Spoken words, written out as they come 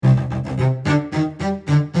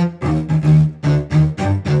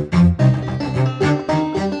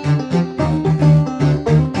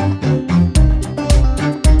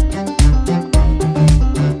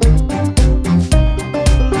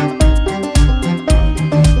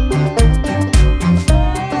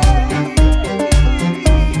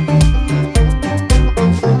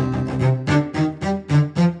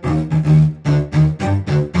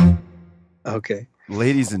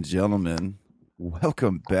Ladies and gentlemen,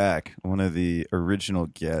 welcome back. One of the original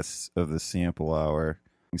guests of the Sample Hour.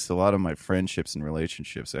 So a lot of my friendships and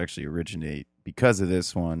relationships actually originate because of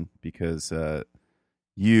this one, because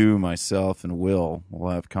you, myself, and Will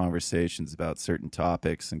have conversations about certain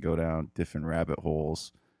topics and go down different rabbit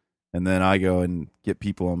holes. And then I go and get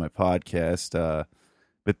people on my podcast.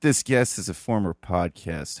 But this guest is a former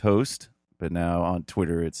podcast host, but now on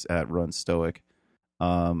Twitter it's at RunStoic.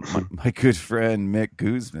 My good friend Mick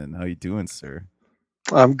Guzman. How you doing, sir?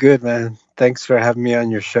 I'm good, man. Thanks for having me on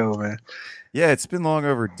your show, man. Yeah, it's been long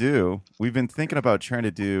overdue. We've been thinking about trying to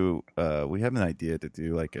do. We have an idea to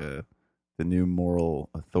do like the new moral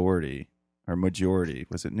authority or majority.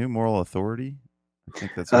 Was it new moral authority? I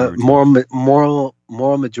think that's what we were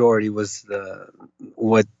Moral majority was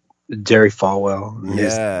what Jerry Falwell and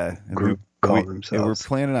his group called and we're themselves.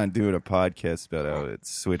 planning on doing a podcast about how it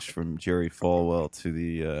switched from Jerry Falwell to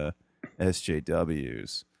the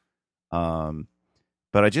SJWs.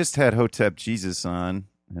 But I just had Hotep Jesus on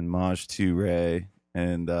and Maj Toure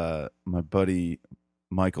and my buddy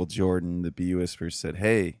Michael Jordan, the B Whisperer, said,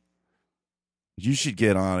 "Hey, you should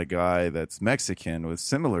get on a guy that's Mexican with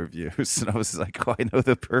similar views." And I was like, "Oh, I know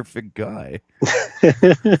the perfect guy."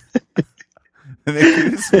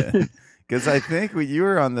 Because I think you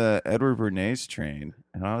were on the Edward Bernays train.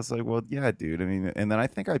 And I was like, well, yeah, dude. I mean, and then I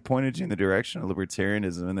think I pointed you in the direction of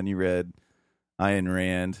libertarianism. And then you read Ayn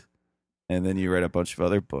Rand. And then you read a bunch of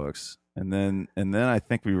other books. And then I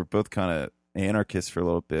think we were both kind of anarchists for a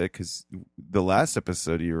little bit. Because the last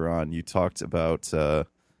episode you were on, you talked about it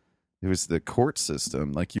was the court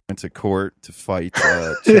system. Like you went to court to fight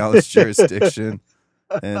challenge jurisdiction.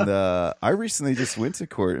 And I recently just went to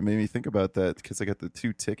court. It made me think about that because I got the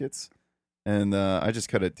 2 tickets. And I just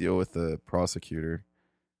kind of deal with the prosecutor.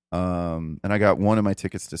 And I got one of my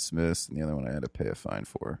tickets dismissed, and the other one I had to pay a fine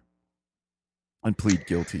for. And plead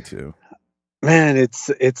guilty to. Man, it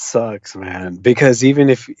sucks, man. Because even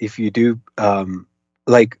if you do,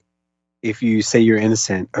 like, if you say you're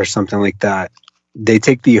innocent or something like that, they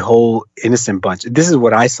take the whole innocent bunch. This is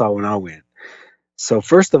what I saw when I went. So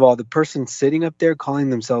first of all, the person sitting up there calling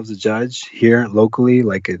themselves a judge here locally,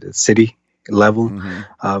 like at a city level,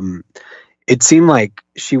 it seemed like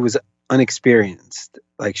she was unexperienced.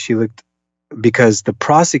 Like she looked, because the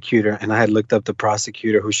prosecutor, and I had looked up the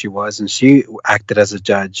prosecutor who she was, and she acted as a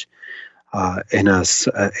judge in a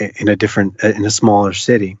smaller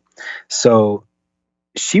city. So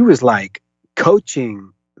she was like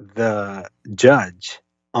coaching the judge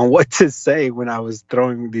on what to say when I was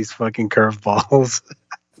throwing these fucking curveballs.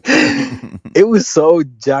 It was so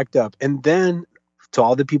jacked up. And then to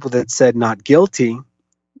all the people that said not guilty,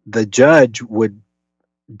 the judge would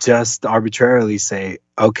just arbitrarily say,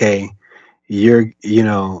 okay,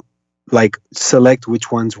 like select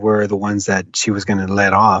which ones were the ones that she was going to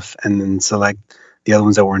let off and then select the other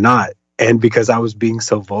ones that were not. And because I was being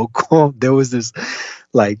so vocal, there was this,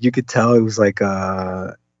 like, you could tell it was like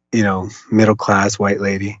a, middle class white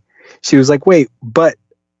lady. She was like, wait, but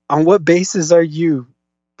on what basis are you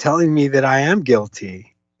telling me that I am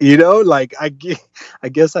guilty? Like I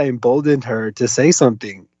guess I emboldened her to say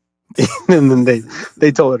something. And then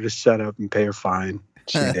they told her to shut up and pay her fine.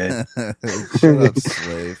 She did. Shut up,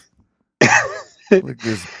 slave. Look at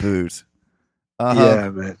this boot. Yeah,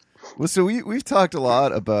 man. Well, so we've talked a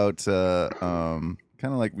lot about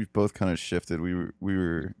kind of like we've both kind of shifted. We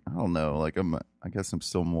were I don't know, like I guess I'm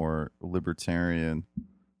still more libertarian,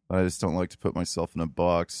 but I just don't like to put myself in a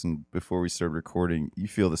box. And before we started recording, you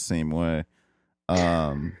feel the same way.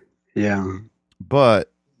 Yeah. But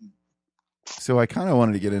so I kind of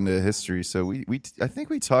wanted to get into history. So I think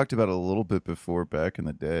we talked about it a little bit before back in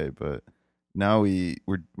the day, but now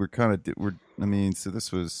we're I mean, so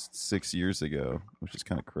this was 6 years ago, which is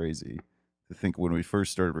kind of crazy to think when we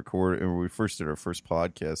first started recording, or when we first did our first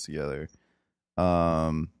podcast together.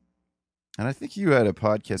 And I think you had a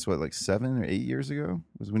podcast, like 7 or 8 years ago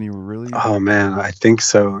was when you were really. Oh man, I think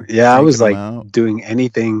so. Yeah, I was like doing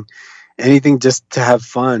anything just to have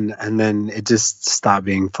fun, and then it just stopped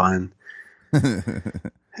being fun.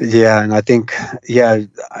 Yeah, and I think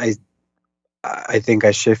I think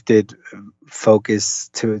I shifted focus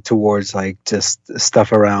towards like just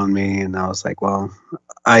stuff around me, and I was like, well,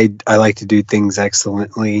 I like to do things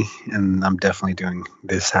excellently, and I'm definitely doing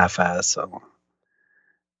this half-ass, so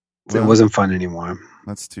it wasn't fun anymore.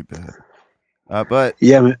 That's too bad. But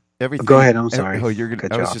yeah, everything. Go ahead. I'm sorry. Oh, you're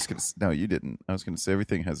gonna. I was just gonna. No, you didn't. I was gonna say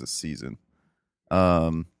everything has a season.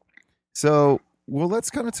 So. Well, let's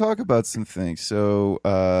kind of talk about some things. So,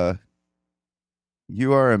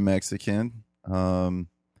 you are a Mexican. Do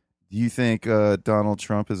you think Donald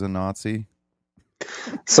Trump is a Nazi?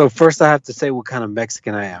 So first, I have to say what kind of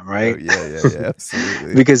Mexican I am, Oh right? yeah, yeah, yeah,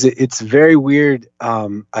 absolutely. Because it's very weird. I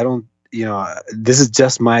don't, this is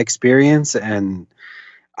just my experience, and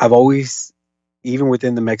I've always, even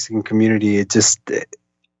within the Mexican community,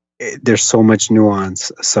 there's so much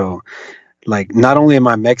nuance. So like, not only am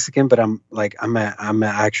I Mexican, but I'm an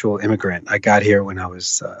actual immigrant. I got here when I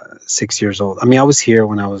was 6 years old. I mean, I was here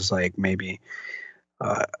when I was like maybe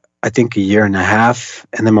uh, I think a year and a half,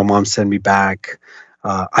 and then my mom sent me back.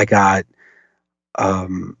 I got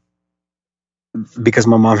um, because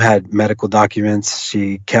my mom had medical documents.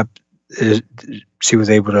 Uh, she was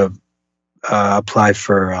able to apply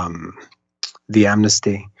for the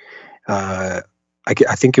amnesty. Uh,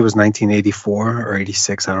 I think it was 1984 or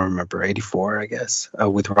 86. I don't remember. 84, I guess,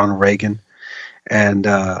 with Ronald Reagan. And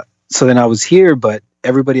so then I was here, but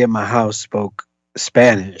everybody at my house spoke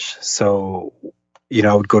Spanish. So,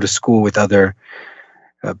 I would go to school with other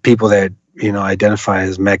people that, identify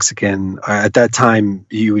as Mexican. At that time,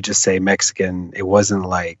 you would just say Mexican. It wasn't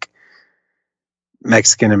like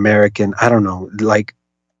Mexican American. I don't know. Like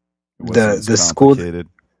It wasn't as the school, complicated.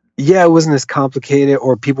 yeah, it wasn't as complicated.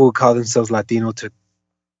 Or people would call themselves Latino to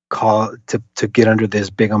get under this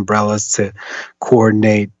big umbrellas to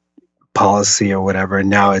coordinate policy or whatever. And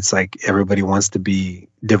now it's like everybody wants to be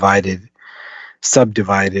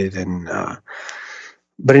subdivided, and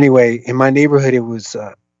but anyway, in my neighborhood,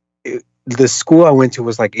 the school I went to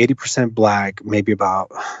was like 80% black, maybe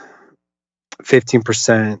about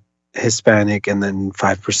 15% Hispanic, and then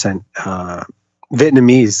 5%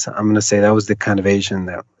 Vietnamese. I'm gonna say that was the kind of Asian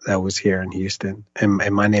that was here in Houston,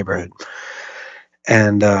 in my neighborhood.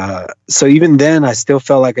 And so even then, I still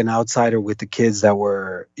felt like an outsider with the kids that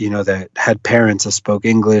were, that had parents that spoke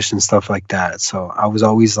English and stuff like that. So I was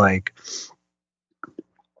always like,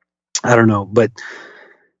 I don't know, but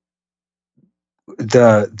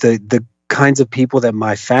the kinds of people that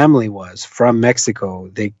my family was from Mexico,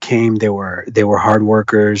 they were hard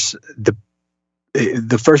workers.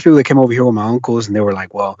 The first people that came over here were my uncles, and they were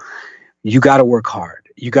like, well, you got to work hard.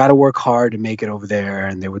 You got to work hard to make it over there.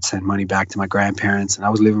 And they would send money back to my grandparents. And I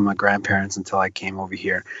was living with my grandparents until I came over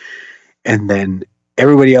here. And then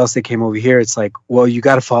everybody else that came over here, it's like, well, you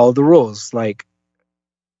got to follow the rules. Like,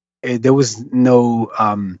 there was no,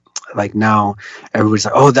 like, now everybody's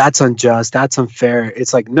like, oh, that's unjust. That's unfair.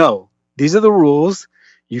 It's like, no, these are the rules.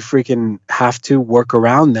 You freaking have to work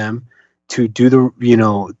around them to do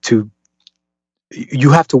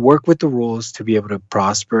you have to work with the rules to be able to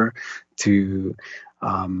prosper, to,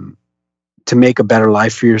 um, to make a better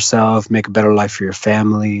life for yourself, make a better life for your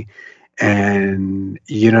family. And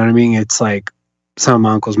you know what I mean? It's like some of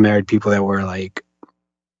my uncles married people that were like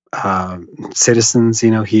citizens,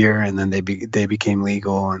 here, and then they became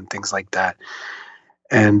legal and things like that.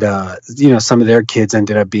 And some of their kids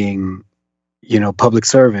ended up being, public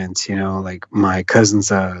servants. Like my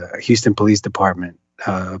cousin's Houston Police Department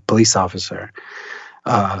police officer.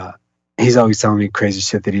 Uh, he's always telling me crazy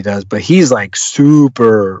shit that he does, but he's like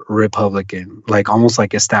super Republican, like almost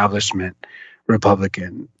like establishment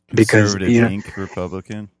Republican, because Conservative Inc.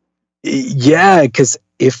 Republican. yeah, because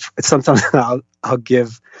if sometimes I'll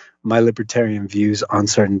give my libertarian views on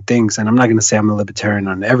certain things, and I'm not going to say I'm a libertarian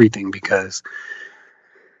on everything, because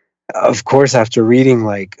of course, after reading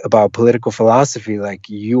like about political philosophy, like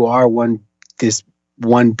you are this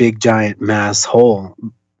one big giant mass whole,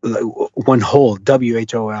 one whole,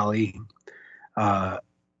 WHOLE. uh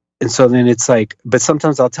and so then it's like, but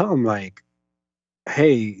sometimes I'll tell them like,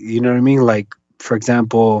 hey, you know what I mean, like, for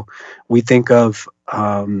example, we think of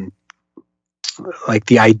like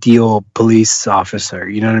the ideal police officer,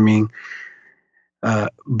 you know what I mean?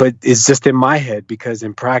 But it's just in my head, because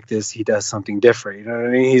in practice he does something different. You know what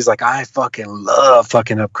I mean? He's like, I fucking love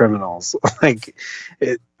fucking up criminals. Like,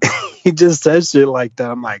 it, he just says shit like that.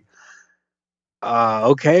 I'm like,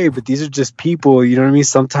 okay, but these are just people. You know what I mean?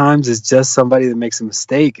 Sometimes it's just somebody that makes a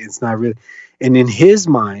mistake. It's not really. And in his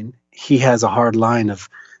mind, he has a hard line of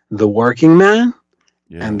the working man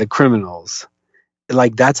Yeah, and the criminals.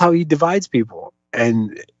 Like, that's how he divides people,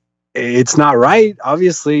 and it's not right.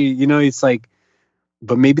 Obviously, it's like,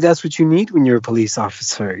 but maybe that's what you need when you're a police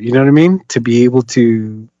officer. You know what I mean? To be able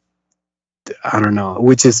to, I don't know,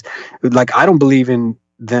 which is like, I don't believe in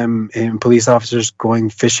police officers going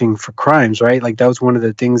fishing for crimes, right? Like, that was one of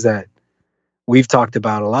the things that we've talked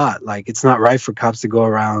about a lot. Like, it's not right for cops to go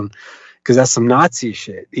around, because that's some Nazi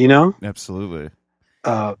shit, you know? absolutely.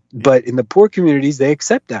 But in the poor communities, they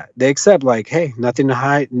accept that. They accept, like, hey, nothing to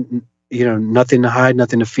hide, nothing to hide,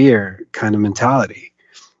 nothing to fear kind of mentality.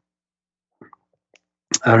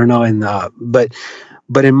 I don't know. And, but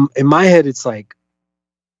in my head, it's like,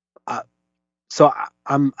 uh, so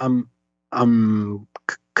I'm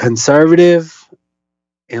conservative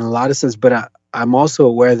in a lot of sense, but I'm also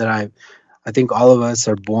aware that I think all of us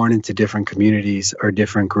are born into different communities or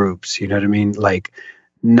different groups. You know what I mean? Like,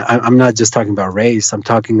 I'm not just talking about race. I'm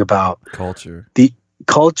talking about Culture. the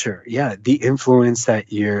culture. Yeah, the influence that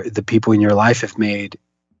the people in your life have made,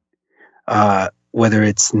 whether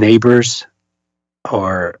it's neighbors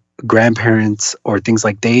or grandparents or things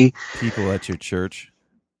like People at your church.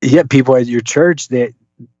 yeah, people at your church that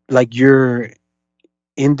like you're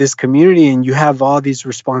in this community and you have all these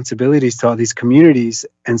responsibilities to all these communities.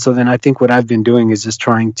 And so then I think what I've been doing is just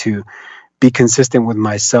trying to be consistent with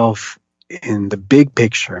myself in the big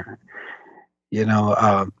picture, you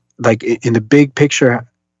know, like in the big picture,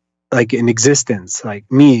 like in existence, like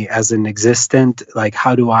me as an existent, like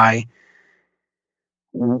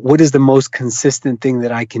what is the most consistent thing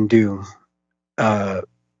that I can do? Uh,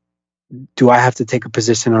 do I have to take a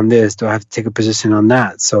position on this? Do I have to take a position on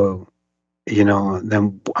that? So,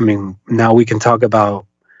 then, I mean, now we can talk about,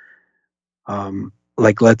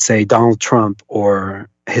 like, let's say Donald Trump or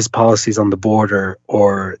his policies on the border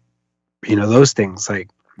or, those things like,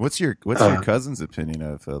 What's your uh, cousin's opinion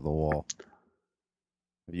of the wall?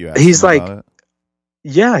 Have you asked he's him like, about it?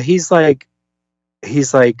 yeah, he's like,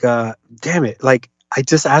 damn it. Like, I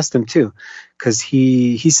just asked him too, cause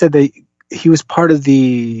he said that he was part of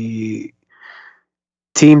the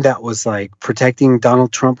team that was like protecting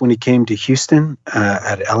Donald Trump when he came to Houston,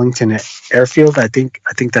 at Ellington Airfield. I think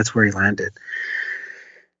that's where he landed.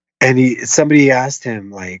 And somebody asked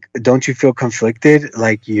him, like, don't you feel conflicted?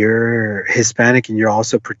 Like, you're Hispanic and you're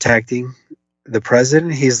also protecting the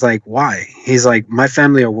president? He's like, why? He's like, my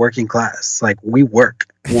family are working class. Like, we'll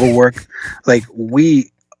work. Like,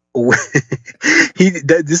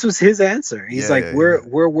 this was his answer. He's Yeah, like, yeah, yeah.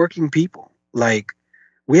 we're working people. Like,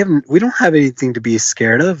 we don't have anything to be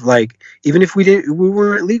scared of. Like, even if we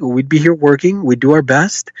weren't legal, we'd be here working, we'd do our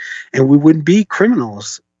best, and we wouldn't be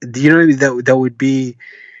criminals. Do you know what I mean? That would be,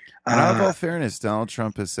 And out of uh, all fairness, Donald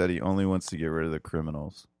Trump has said he only wants to get rid of the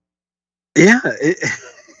criminals. yeah,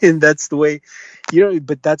 and that's the way,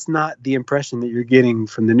 but that's not the impression that you're getting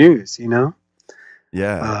from the news.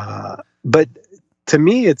 Yeah. But to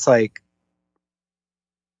me, it's like,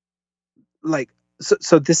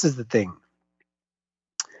 so this is the thing.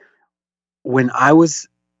 When I was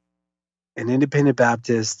an independent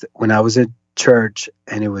Baptist, when I was in church,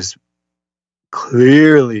 and it was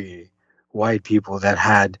clearly white people that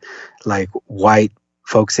had like white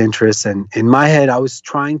folks' interests, and in my head, I was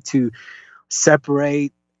trying to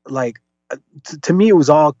separate, like, to me it was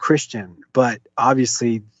all Christian, but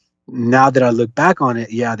obviously now that I look back on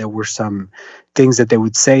it, yeah, there were some things that they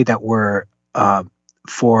would say that were,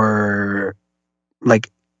 for, like,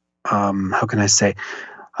 how can I say,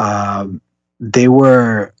 um, they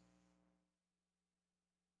were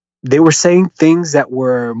they were saying things that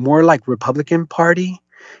were more like Republican Party,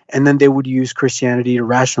 and then they would use Christianity to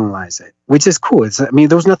rationalize it, which is cool. I mean,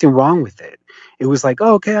 there was nothing wrong with it. It was like,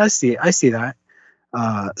 oh, okay, I see that.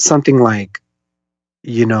 Something like,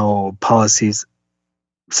 policies,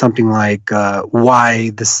 something like,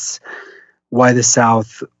 why the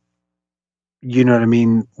South, you know what I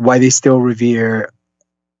mean? Why they still revere,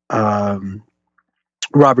 um,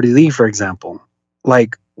 Robert E. Lee, for example.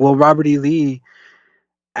 Like, well, Robert E. Lee,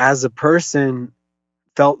 as a person,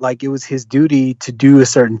 felt like it was his duty to do a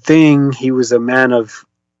certain thing. He was a man of,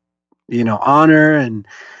 honor, and,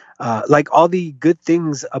 like, all the good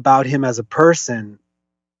things about him as a person.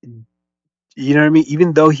 You know what I mean?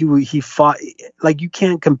 Even though he fought, like, you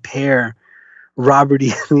can't compare Robert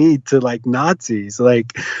E. Lee to like Nazis.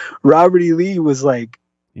 Like, Robert E. Lee was like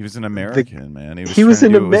He was an the American, man. He was he trying was to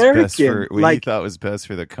an do what was best American. for what he Like, thought was best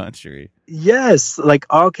for the country. yes, like,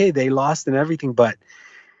 okay, they lost and everything, but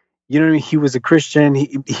you know what I mean? He was a Christian.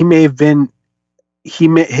 He may have been,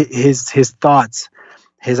 his thoughts,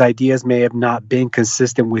 his ideas may have not been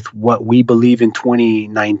consistent with what we believe in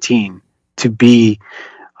 2019 to be,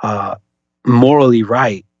 uh, morally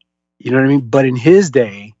right. You know what I mean? But in his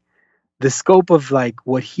day, the scope of like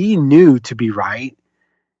what he knew to be right,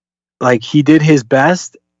 like, he did his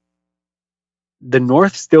best. The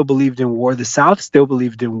North still believed in war. The South still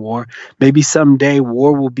believed in war. Maybe someday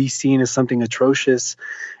war will be seen as something atrocious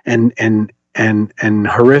and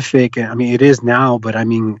horrific. I mean, it is now, but I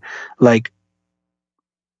mean, like,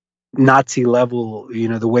 Nazi level.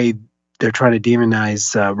 The way they're trying to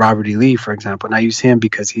demonize, Robert E. Lee, for example. And I use him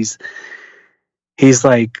because he's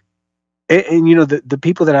like, and the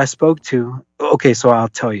people that I spoke to. Okay, so I'll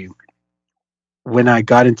tell you. When I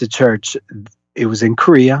got into church, it was in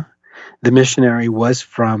Korea. The missionary was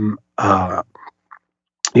from,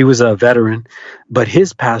 He was a veteran, but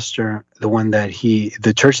his pastor,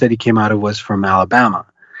 the church that he came out of was from Alabama.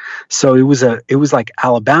 So it was like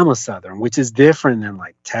Alabama Southern, which is different than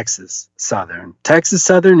like Texas Southern. Texas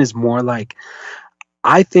Southern is more like,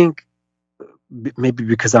 I think, maybe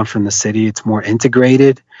because I'm from the city, it's more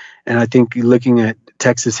integrated. And I think looking at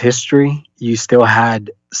Texas history, you still had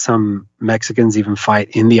some Mexicans even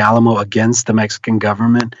fight in the Alamo against the Mexican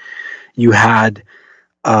government. You had,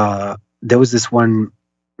 there was this one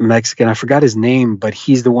Mexican, I forgot his name, but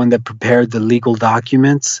he's the one that prepared the legal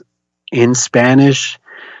documents in Spanish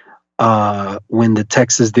when the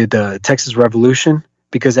Texas did the Texas Revolution,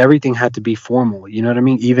 because everything had to be formal. You know what I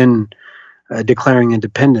mean? Even declaring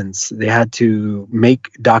independence, they had to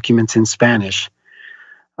make documents in Spanish.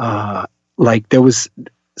 Like there was,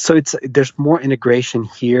 so there's more integration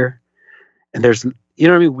here, and there's, you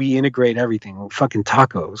know what I mean? We integrate everything, fucking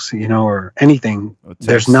tacos, you know, or anything. Well,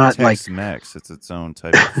 There's not like, Tex-Mex, it's its own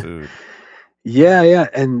type of food. yeah,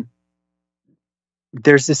 and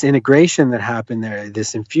there's this integration that happened there,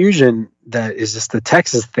 this infusion that is just the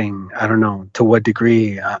Texas thing. I don't know to what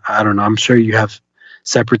degree. I don't know. I'm sure you have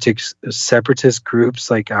separatist groups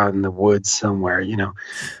like out in the woods somewhere, you know,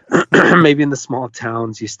 maybe in the small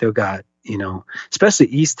towns you still got, you know, especially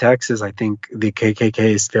East Texas. I think the KKK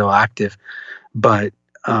is still active, but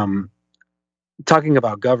talking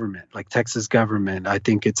about government, like Texas government, I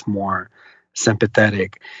think it's more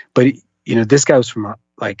sympathetic. But you know, this guy was from,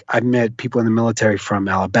 like, I've met people in the military from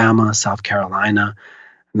Alabama, South Carolina,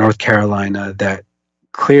 North Carolina, that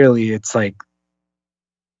clearly it's like,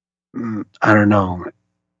 I don't know,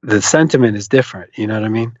 the sentiment is different. You know what I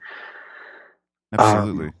mean?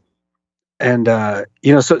 Absolutely. And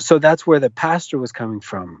you know, so that's where the pastor was coming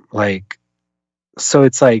from. Like, so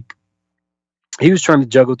it's like he was trying to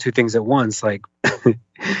juggle two things at once, like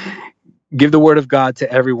give the word of God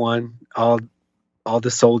to everyone, all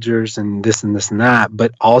the soldiers and this and this and that,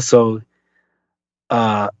 but also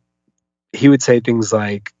he would say things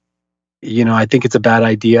like, you know, I think it's a bad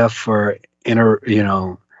idea for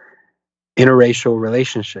interracial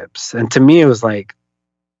relationships. And to me it was like,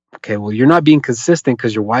 okay, well, you're not being consistent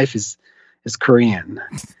because your wife is Korean.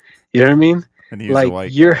 You know what I mean? And he's a Like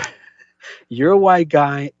white guy. you're a white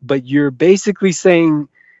guy, but you're basically saying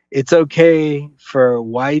it's okay for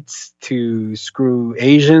whites to screw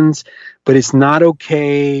Asians, but it's not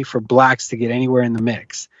okay for blacks to get anywhere in the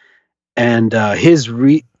mix. And his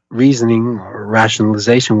reasoning or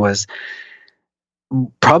rationalization was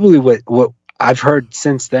probably what I've heard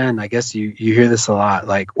since then. I guess you hear this a lot,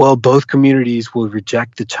 like, well, both communities will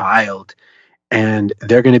reject the child and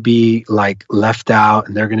they're going to be like left out,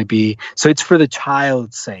 and they're going to be, so it's for the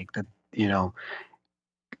child's sake that, you know,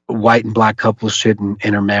 white and black couples shouldn't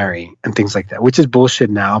intermarry and things like that, which is bullshit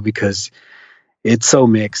now because it's so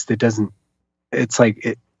mixed. It doesn't, it's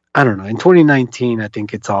like, I don't know. In 2019, I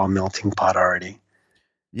think it's all melting pot already.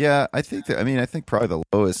 Yeah, I think that. I mean, I think probably the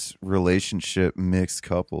lowest relationship mixed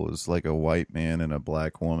couple is like a white man and a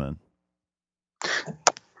black woman.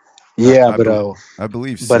 Yeah, I, but bel I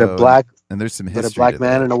believe but a so, black and there's some but a history to black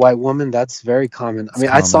man that. and a white woman, that's very common. I It's mean,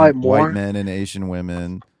 I saw common. it White more. men and Asian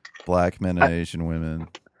women, black men and I, Asian women.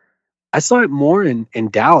 I saw it more in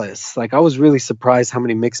Dallas. Like, I was really surprised how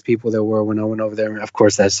many mixed people there were when I went over there. Of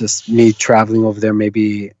course, that's just me traveling over there.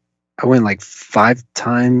 Maybe I went like 5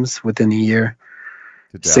 times within a year,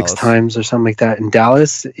 To six Dallas. times or something like that. In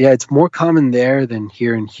Dallas, yeah, it's more common there than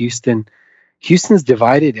here in Houston. Houston's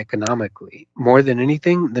divided economically more than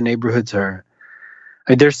anything. The neighborhoods are,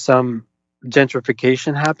 like, there's some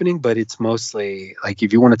gentrification happening, but it's mostly like,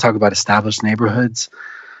 if you want to talk about established neighborhoods,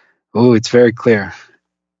 oh, it's very clear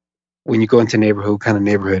when you go into neighborhood what kind of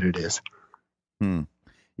neighborhood it is. Hmm.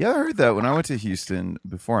 Yeah, I heard that when I went to Houston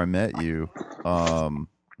before I met you. I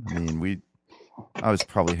mean, I was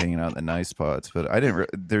probably hanging out in the nice spots, but I didn't.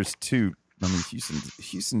 There's two. I mean,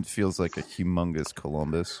 Houston feels like a humongous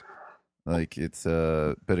Columbus. Like it's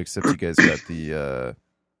but except you guys got the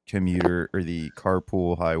commuter or the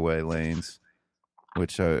carpool highway lanes,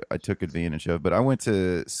 which I took advantage of. But I went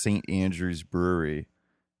to St. Andrew's Brewery,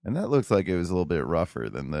 and that looked like it was a little bit rougher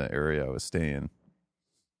than the area I was staying.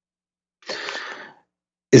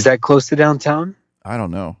 Is that close to downtown? I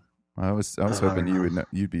don't know. I was hoping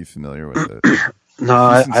you'd be familiar with it.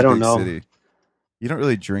 No, Houston's I a don't big know. city. You don't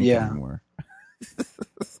really drink Yeah, anymore.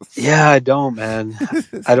 yeah, I don't, man.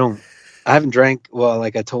 I don't. I haven't drank. Well,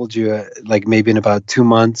 like I told you, like maybe in about 2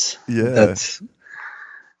 months. Yeah. That's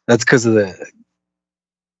because of the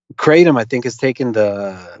kratom. I think has taken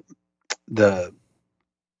the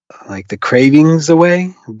like the cravings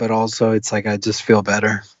away, but also it's like I just feel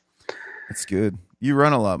better. That's good. You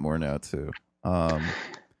run a lot more now too. Um,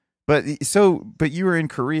 But you were in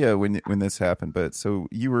Korea when this happened. But so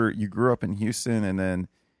you grew up in Houston, and then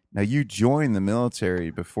now you joined the military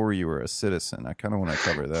before you were a citizen. I kind of want to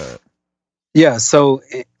cover that. Yeah, so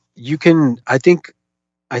you can. I think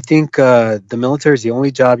the military is the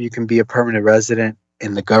only job you can be a permanent resident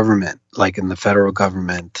in the government, like in the federal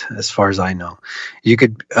government, as far as I know. You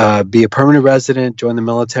could be a permanent resident, join the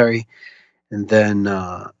military, and then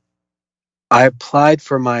I applied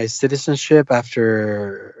for my citizenship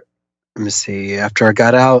after. Let me see. After I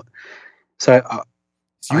got out, so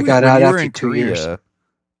So I got when out you were after in 2 years.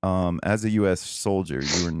 Korea, as a U.S. soldier,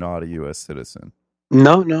 you were not a U.S. citizen.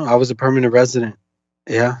 No, no, I was a permanent resident.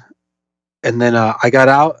 Yeah, and then I got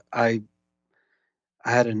out. I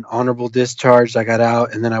had an honorable discharge. I got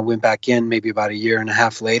out, and then I went back in maybe about a year and a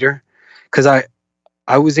half later, because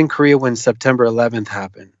I was in Korea when September 11th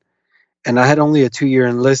happened, and I had only a 2 year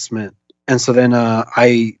enlistment, and so then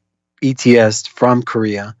I ETS'd from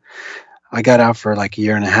Korea. I got out for like a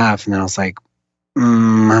year and a half, and then I was like,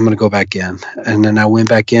 I'm gonna go back in, and then I went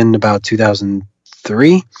back in about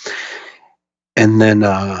 2003, and then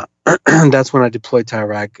that's when I deployed to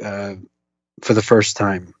Iraq for the first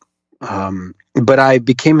time. But I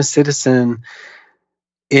became a citizen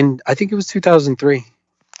in, I think it was 2003.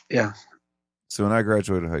 Yeah. So when I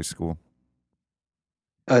graduated high school,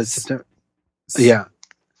 s- September. s- Yeah.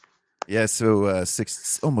 yeah, so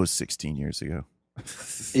almost 16 years ago.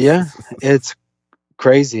 Yeah. It's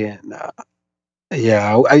crazy. And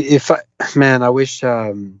yeah, man, I wish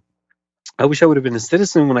I would have been a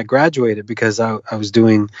citizen when I graduated, because I was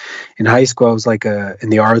doing in high school. I was like in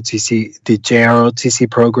the ROTC, the JROTC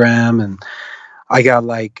program, and I got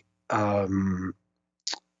like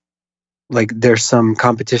there's some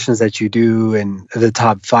competitions that you do and the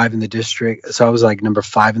top 5 in the district. So I was like number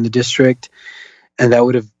 5 in the district, and that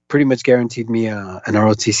would have pretty much guaranteed me an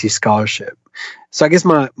ROTC scholarship. So I guess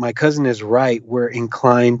my cousin is right. We're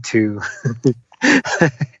inclined to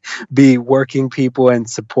be working people and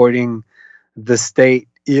supporting the state.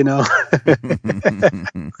 So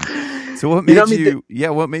what I made mean, you? Yeah,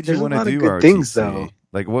 what made you there's a want to lot of do good things though. ROTC?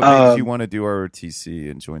 Like, what made you Um, want to do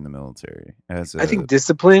ROTC and join the military as I think a?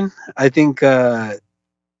 discipline. I think I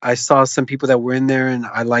saw some people that were in there, and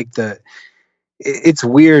I like it's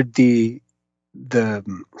weird, the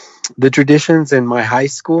the traditions in my high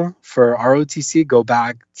school for ROTC go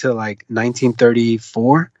back to like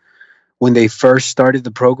 1934 when they first started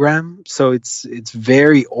the program. So it's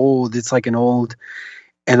very old. It's like an old,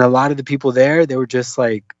 and a lot of the people there, they were just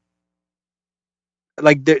like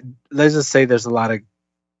there, let's just say there's a lot of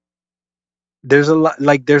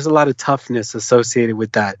toughness associated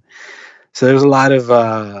with that. So there's a lot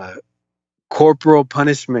of corporal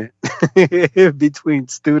punishment between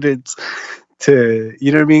students, to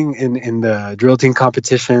you know what I mean, in the drill team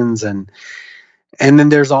competitions, and then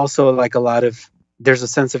there's also like there's a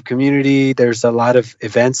sense of community. There's a lot of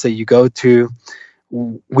events that you go to.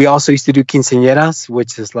 We also used to do quinceañeras,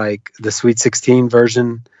 which is like the Sweet 16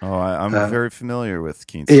 version. Oh, I'm Uh, very familiar with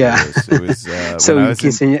yeah. quinceañeras. It was So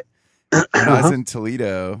quinceañera. when I was Uh-huh. in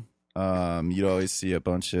Toledo. You'd always see a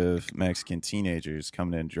bunch of Mexican teenagers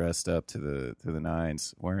coming in dressed up to the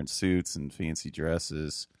nines, wearing suits and fancy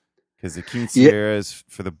dresses. Because the Yeah. quinceañera is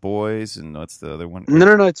for the boys, and what's the other one? No,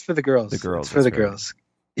 no, no. It's for the The girls. It's girls. for That's the right. girls.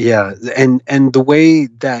 Yeah, and the way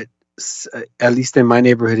that, at least in my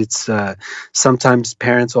neighborhood, it's sometimes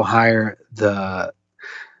parents will hire the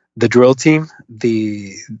drill team.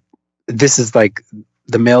 This is like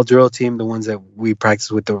the male drill team, the ones that we practice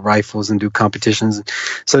with the rifles and do competitions.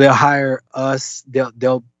 So they'll hire us.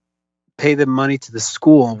 They'll pay the money to the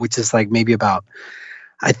school, which is like maybe about,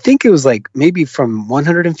 I think it was like maybe from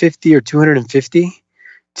 150 or 250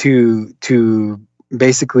 to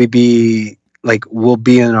basically be like, we'll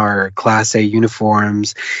be in our class A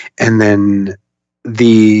uniforms, and then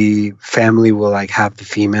the family will like have the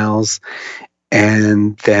females,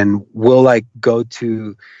 and then we'll like go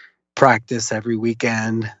to practice every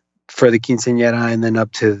weekend for the quinceañera, and then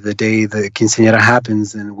up to the day the quinceañera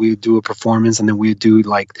happens, and we do a performance, and then we do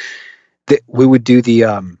like we would do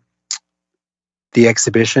the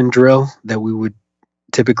exhibition drill that we would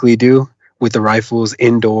typically do with the rifles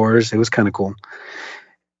indoors. It was kind of cool.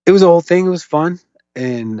 It was a whole thing. It was fun,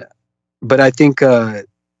 and but I think I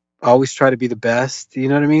always try to be the best. You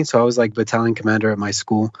know what I mean? So I was like battalion commander at my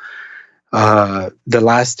school. The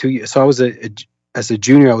last 2 years, so I was as a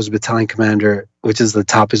junior, I was a battalion commander, which is the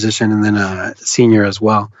top position, and then a senior as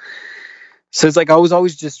well. So it's like I was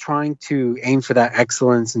always just trying to aim for that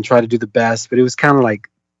excellence and try to do the best, but it was kind of like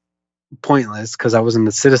pointless because I wasn't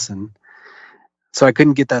a citizen, so I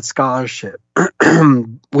couldn't get that scholarship,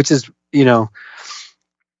 which is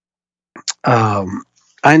um,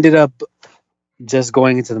 I ended up just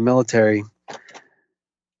going into the military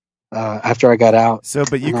after I got out, So,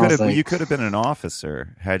 but and I was like, you could have been an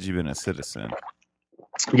officer had you been a citizen.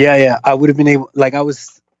 yeah, yeah, I would have been able. Like, I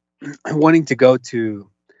was wanting to go to,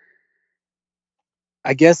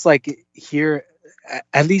 I guess, like here,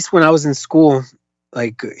 at least when I was in school.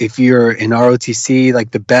 Like, if you're in ROTC,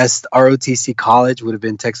 like the best ROTC college would have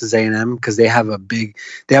been Texas A&M because they have a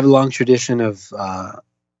long tradition of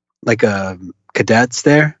like cadets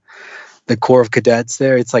there, the Corps of Cadets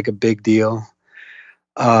there. It's like a big deal.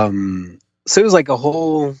 So it was like a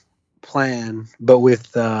whole plan, but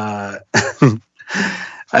with I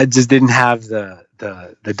just didn't have the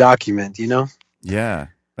document, you know. Yeah,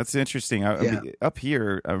 that's interesting. Yeah. Up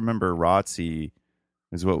here, I remember ROTC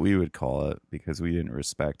is what we would call it because we didn't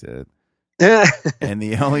respect it. And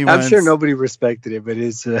I'm sure nobody respected it, but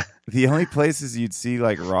it's the only places you'd see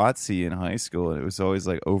like ROTC in high school, and it was always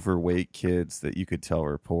like overweight kids that you could tell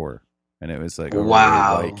were poor, and it was like overweight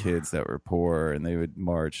white wow. kids that were poor, and they would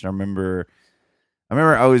march. And I remember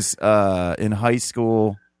I was in high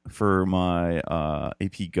school for my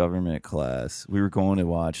AP government class. We were going to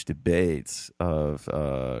watch debates of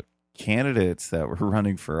candidates that were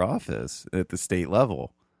running for office at the state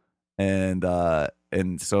level, and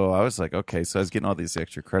so I was like, okay, so I was getting all these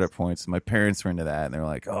extra credit points. And my parents were into that, and they're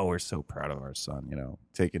like, oh, we're so proud of our son,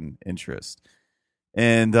 taking interest,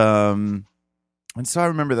 and um. And so I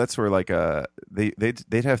remember that's where like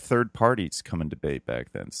they'd have third parties come and debate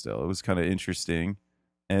back then. Still, it was kind of interesting,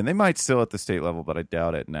 and they might still at the state level, but I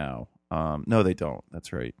doubt it now. No, they don't.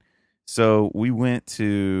 That's right. So we went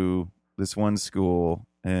to this one school,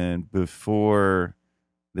 and before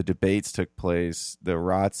the debates took place, the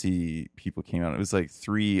ROTC people came out. It was like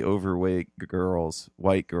three overweight girls,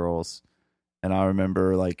 white girls, and I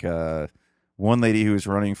remember like one lady who was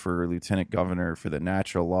running for lieutenant governor for the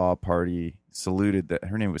Natural Law Party saluted that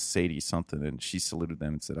her name was Sadie something, and she saluted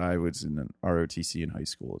them and said, I was in an ROTC in high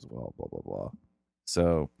school as well, blah blah blah.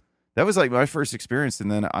 So that was like my first experience,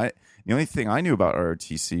 and then the only thing I knew about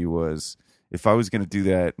ROTC was if I was going to do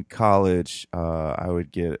that in college,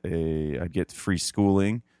 I'd get free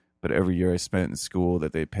schooling, but every year I spent in school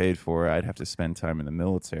that they paid for, I'd have to spend time in the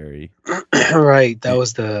military. Right, that And,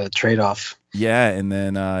 was the trade-off. yeah, and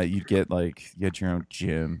then you'd get like you had your own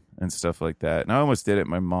gym and stuff like that. And I almost did it.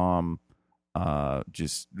 My mom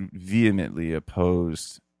just vehemently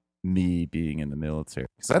opposed me being in the military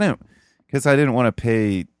because I didn't want to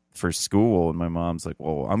pay for school. And my mom's like,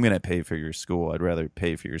 "Well, I'm going to pay for your school. I'd rather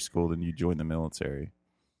pay for your school than you join the military."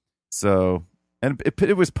 So, and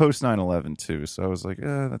it was post 9/11 too. So I was like,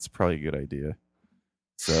 that's probably a good idea.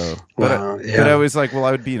 So, Wow, but I yeah. was like, well,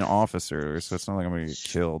 I would be an officer, so it's not like I'm going to get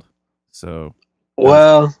killed. So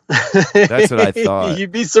Well, that's what I thought.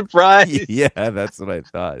 you'd be surprised. Yeah, that's what I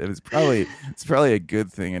thought. It's probably a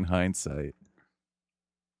good thing in hindsight.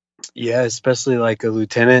 Yeah, especially like a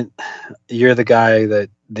lieutenant, you're the guy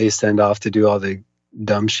that they send off to do all the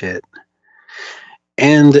dumb shit,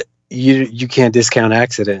 and you can't discount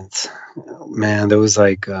accidents. Man, there was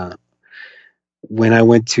like when I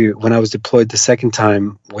was deployed the second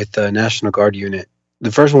time with the National Guard unit.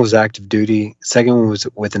 The first one was active duty. Second one was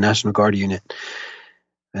with the National Guard unit.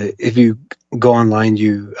 If you go online,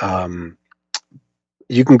 you can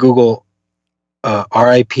Google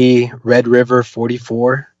RIP Red River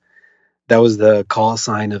 44. That was the call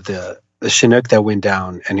sign of the Chinook that went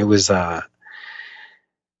down, and it was I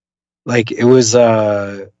think it was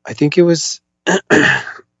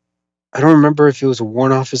I don't remember if it was a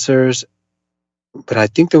warrant officers, but I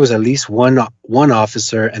think there was at least one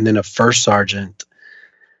officer and then a first sergeant.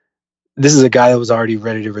 This is a guy that was already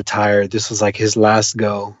ready to retire. This was like his last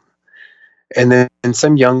go, and then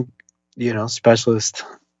some young, specialist.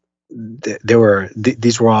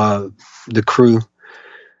 These were all the crew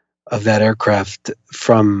of that aircraft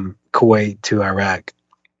from Kuwait to Iraq.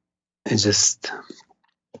 It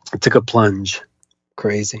took a plunge.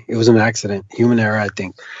 Crazy. It was an accident, human error. I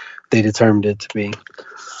think they determined it to be.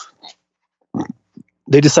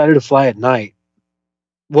 They decided to fly at night.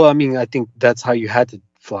 Well, I mean, I think that's how you had to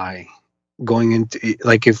fly going into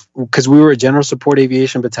because we were a general support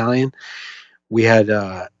aviation battalion. We had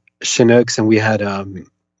Chinooks and we had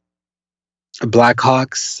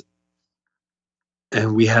Blackhawks,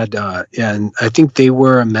 and we had and I think they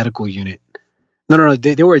were a medical unit. No,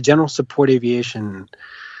 they were a general support aviation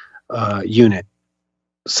unit.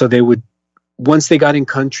 So they would, once they got in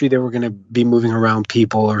country, they were going to be moving around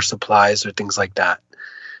people or supplies or things like that.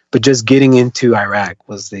 But just getting into Iraq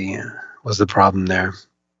was the problem there.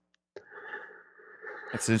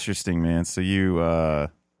 That's interesting, man. So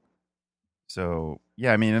so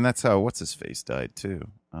yeah, I mean, and that's how what's his face died too.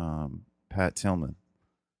 Pat Tillman.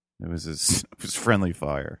 It was friendly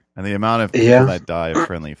fire, and the amount of people Yeah. that die of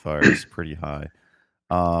friendly fire is pretty high.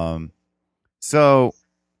 So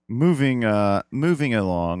moving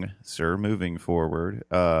along, sir, moving forward.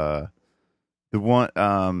 The one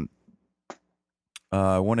I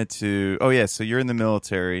wanted to. Oh yeah, so you're in the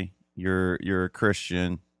military. You're a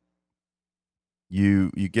Christian.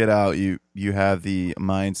 You get out. You have the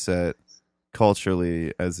mindset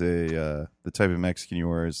culturally as a the type of Mexican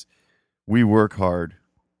you are is we work hard.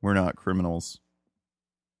 We're not criminals.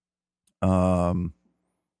 So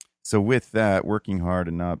with that, working hard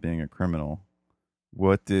and not being a criminal,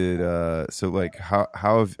 what did so like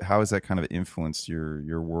how has that kind of influenced your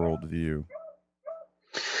worldview?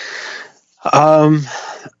 Um.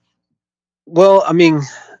 Well, I mean,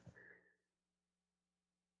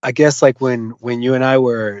 I guess like when you and I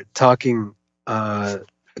were talking a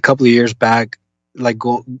couple of years back, like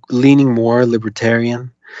leaning more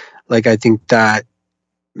libertarian, like I think that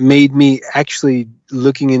made me actually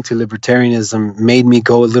looking into libertarianism made me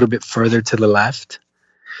go a little bit further to the left.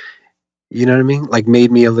 You know what I mean? Like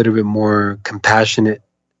made me a little bit more compassionate.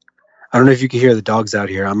 I don't know if you can hear the dogs out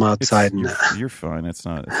here. I'm outside and You're fine. It's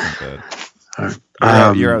not bad.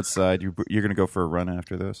 right. You're outside. You're gonna go for a run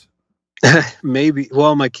after this. Maybe.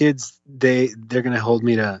 Well, my kids they're gonna hold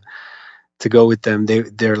me to go with them.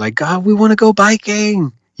 They're like, oh, we want to go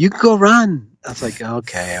biking. You can go run. I was like,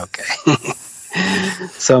 okay.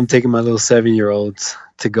 So I'm taking my little 7-year-olds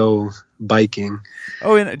to go biking.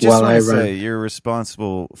 Oh, and just while want I to say, run. you're a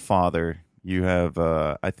responsible father. You have,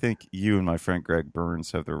 I think, you and my friend Greg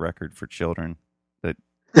Burns have the record for children. That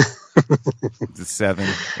the 7,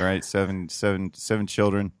 right? Seven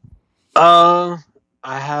children. I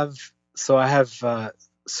have. So I had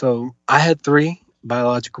 3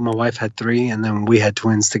 biological. My wife had 3, and then we had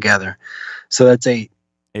twins together. So that's 8.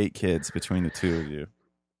 8 kids between the two of you.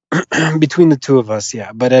 Between the two of us,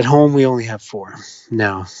 yeah. But at home we only have 4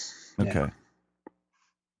 now. Okay. Yeah.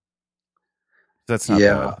 That's not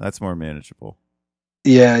bad. That's more manageable.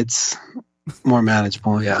 Yeah, it's more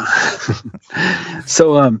manageable, yeah.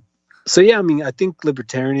 So yeah, I mean, I think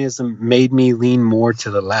libertarianism made me lean more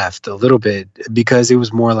to the left a little bit because it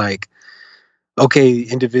was more like, okay,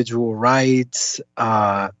 individual rights,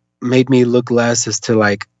 made me look less as to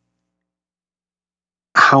like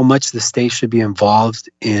how much the state should be involved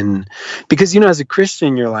in, because as a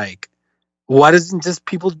Christian you're like, why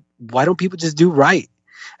don't people just do right?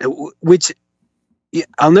 Which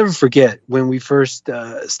I'll never forget when we first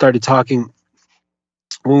started talking,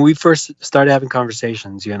 when we first started having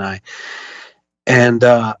conversations, you and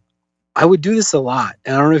I would do this a lot,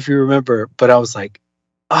 and I don't know if you remember, but I was like,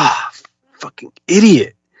 fucking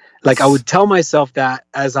idiot. Like I would tell myself that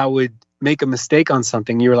as I would make a mistake on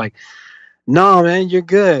something. You were like, no, man, you're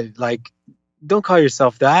good. Like, don't call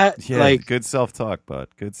yourself that. Yeah, like, good self-talk, bud.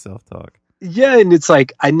 Good self-talk. Yeah, and it's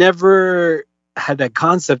like I never had that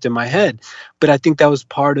concept in my head, but I think that was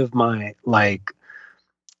part of my like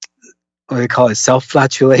what do they call it,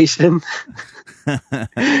 self-flatulation.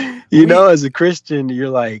 As a Christian, you're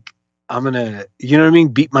like, I'm gonna, you know what I mean,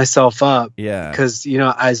 beat myself up. Yeah. Because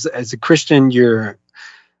as a Christian, you're,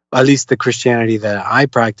 at least the Christianity that I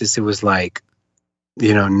practice, it was like,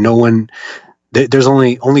 no one, there's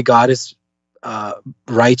only God is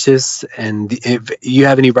righteous, and if you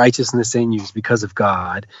have any righteousness in you, it's because of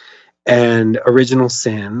God, and original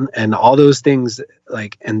sin and all those things,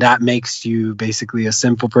 like, and that makes you basically a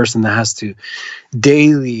sinful person that has to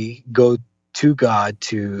daily go to God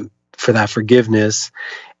for that forgiveness,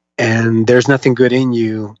 and there's nothing good in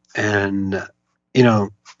you, and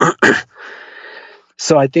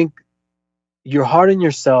so I think you're hard on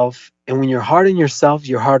yourself, and when you're hard on yourself,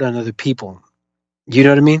 you're hard on other people. You know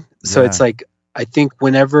what I mean? So it's like, I think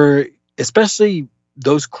whenever, especially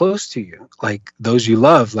those close to you, like those you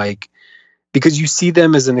love, like, because you see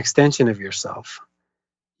them as an extension of yourself,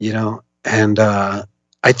 and I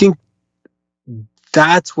think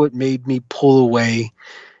that's what made me pull away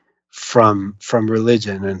from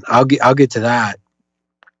religion, and I'll get to that,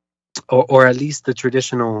 or at least the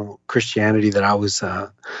traditional Christianity that I was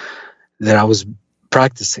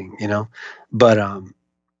practicing, but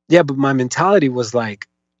but my mentality was like,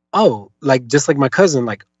 oh, like just like my cousin,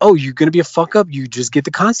 like, oh, you're gonna be a fuck up, you just get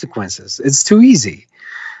the consequences. It's too easy.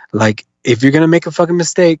 Like, if you're gonna make a fucking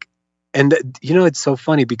mistake, and it's so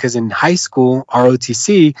funny because in high school,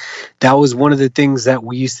 ROTC, that was one of the things that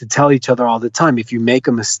we used to tell each other all the time. If you make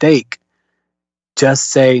a mistake, just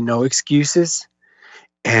say no excuses,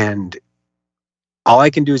 and all I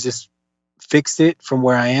can do is just fix it from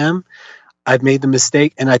where I am. I've made the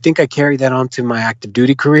mistake, and I think I carried that on to my active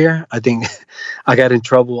duty career. I think I got in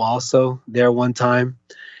trouble also there one time,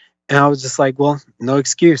 And I was just like, well, no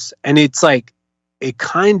excuse. And it's like, it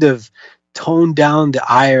kind of toned down the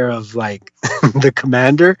ire of like the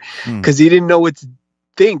commander, Hmm. because he didn't know what to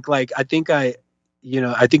think. Like, I think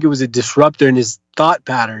it was a disruptor in his thought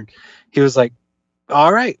pattern. He was like,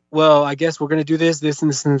 all right, well, I guess we're going to do this, this, and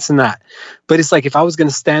this, and this, and that. But it's like, if I was going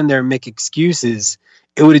to stand there and make excuses,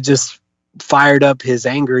 it would have just fired up his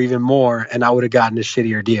anger even more, and I would have gotten a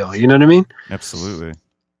shittier deal. You know what I mean? Absolutely.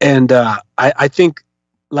 And I think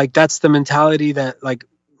like that's the mentality that like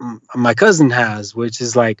my cousin has, which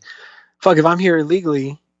is like, fuck, if I'm here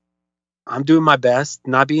illegally, I'm doing my best,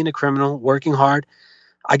 not being a criminal, working hard.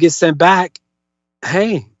 I get sent back.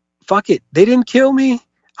 Hey, fuck it. They didn't kill me.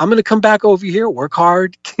 I'm going to come back over here, work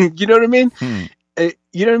hard. You know what I mean? Hmm.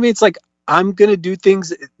 You know what I mean? It's like, I'm going to do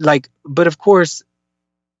things like, but of course,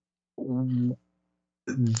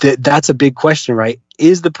 that's a big question, right?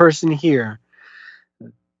 Is the person here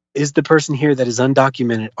that is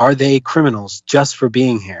undocumented, are they criminals just for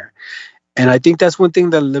being here? And I think that's one thing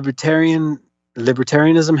that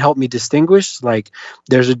libertarianism helped me distinguish. Like,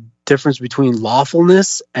 there's a difference between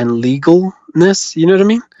lawfulness and legalness. You know what I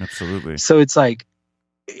mean? Absolutely. So it's like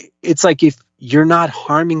if you're not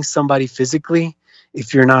harming somebody physically,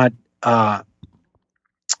 if you're not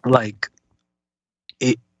like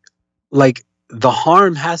it, like the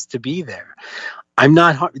harm has to be there. I'm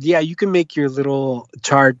not. Yeah, you can make your little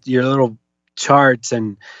charts,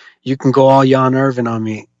 and you can go all Jan Irvin on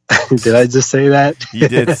me. Did I just say that? You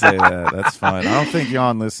did say that. That's fine. I don't think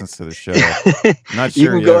Jan listens to the show. I'm not sure. You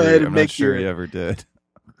can go ahead and make he ever did.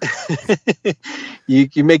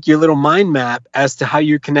 You make your little mind map as to how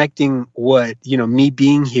you're connecting what, me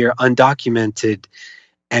being here undocumented,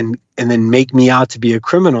 and then make me out to be a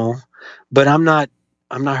criminal. But I'm not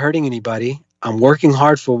hurting anybody. I'm working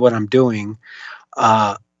hard for what I'm doing.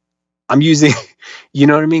 I'm using, you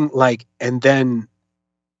know what I mean? Like, and then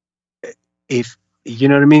if, you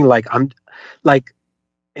know what I mean? Like, I'm like,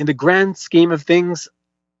 in the grand scheme of things,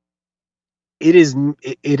 it is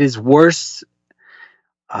worse.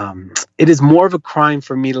 It is more of a crime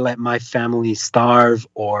for me to let my family starve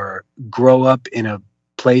or grow up in a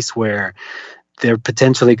place where they're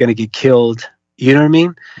potentially going to get killed. You know what I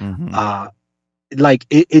mean? Mm-hmm. Like,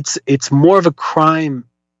 it's more of a crime,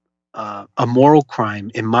 a moral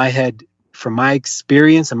crime in my head, from my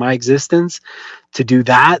experience and my existence, to do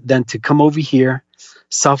that than to come over here,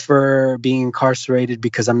 suffer being incarcerated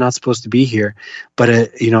because I'm not supposed to be here. But,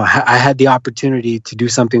 I had the opportunity to do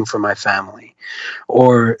something for my family,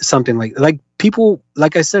 or something like people,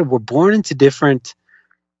 like I said, we're born to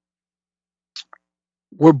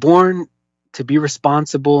be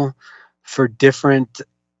responsible for different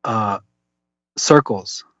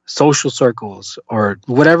circles, social circles, or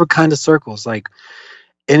whatever kind of circles. Like,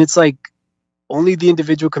 and it's like, only the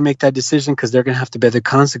individual can make that decision, because they're going to have to bear the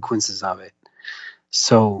consequences of it.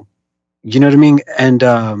 So, you know what I mean? And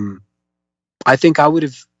I think I would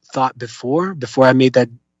have thought before I made that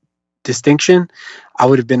distinction, I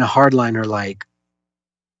would have been a hardliner. Like,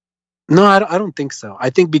 no, I don't think so. I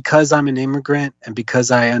think because I'm an immigrant, and because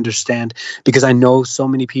I understand, because I know so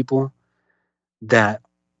many people that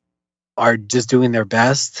are just doing their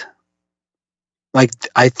best, like,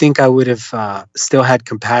 I think I would have still had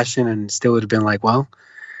compassion, and still would have been like, well,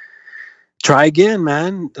 try again,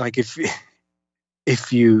 man. Like, if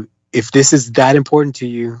this is that important to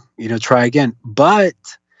you, try again. But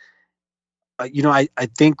I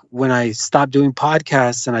think when I stopped doing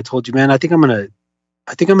podcasts, and I told you, man, I think I'm gonna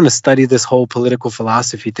study this whole political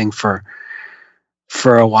philosophy thing for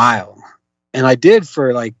a while. And I did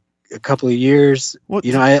for like a couple of years. Well,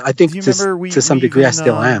 I think do you remember to some degree, I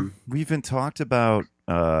still am. We even talked about.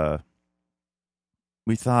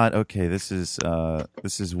 We thought, okay, this is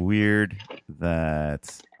weird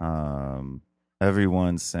that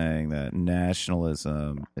everyone's saying that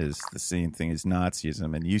nationalism is the same thing as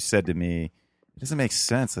Nazism, and you said to me, it doesn't make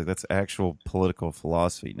sense. Like, that's actual political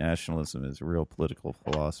philosophy. Nationalism is real political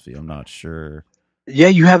philosophy. I'm not sure. Yeah,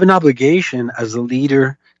 you have an obligation as a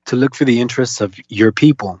leader to look for the interests of your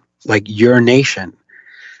people, like your nation.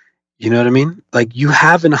 You know what I mean? Like, you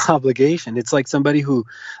have an obligation. It's like somebody who,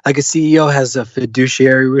 like a CEO, has a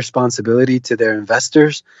fiduciary responsibility to their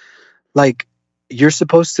investors. Like, you're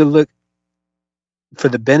supposed to look for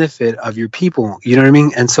the benefit of your people. You know what I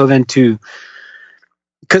mean? And so then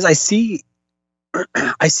because I see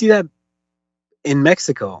that in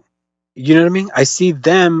Mexico. You know what I mean? I see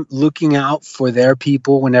them looking out for their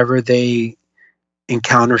people whenever they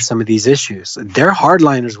encounter some of these issues. They're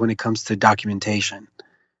hardliners when it comes to documentation.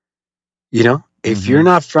 If you're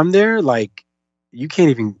not from there, like, you can't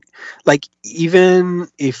even, like, even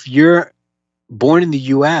if you're born in the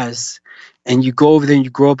US, and you go over there and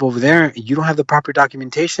you grow up over there, and you don't have the proper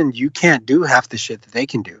documentation, you can't do half the shit that they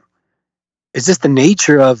can do. It's just the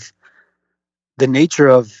nature of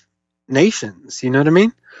nations. You know what I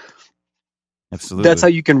mean? That's Absolutely. how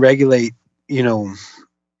you can regulate, you know,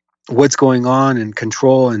 what's going on and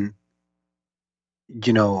control and,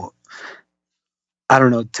 you know, I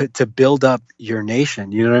don't know, to build up your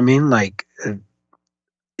nation. You know what I mean? Like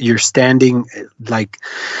you're standing, like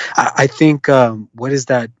I think what is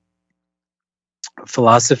that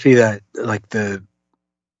philosophy that like it's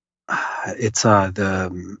the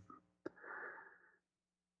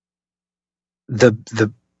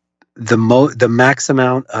the max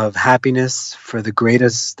amount of happiness for the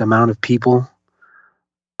greatest amount of people.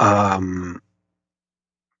 Um,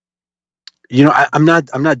 you know, I'm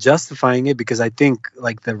not justifying it because I think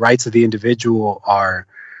like the rights of the individual are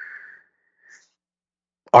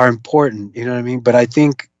important. You know what I mean? But I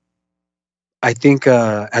think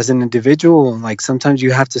as an individual, like sometimes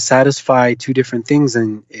you have to satisfy two different things,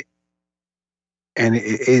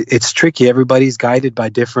 it's tricky. Everybody's guided by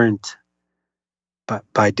different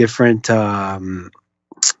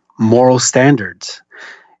moral standards.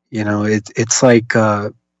 You know, it's like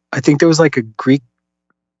I think there was like a Greek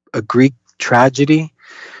tragedy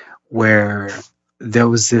where there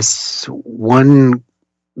was this one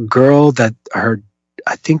girl that I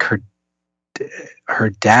think her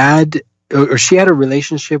dad, or she had a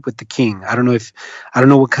relationship with the king. I don't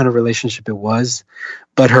know what kind of relationship it was,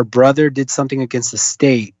 but her brother did something against the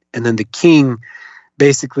state, and then the king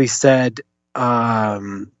basically said,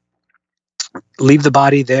 um, "Leave the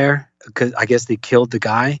body there," because I guess they killed the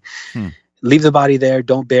guy. Hmm. Leave the body there.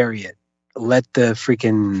 Don't bury it. Let the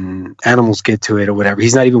freaking animals get to it or whatever.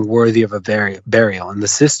 He's not even worthy of a burial. And the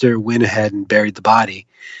sister went ahead and buried the body,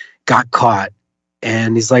 got caught,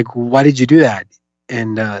 and he's like, "Why did you do that?"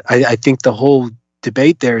 And I think the whole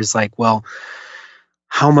debate there is like, well,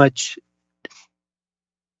 how much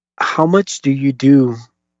how much do you do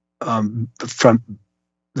from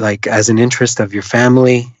like as an interest of your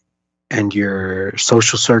family and your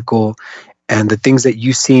social circle and the things that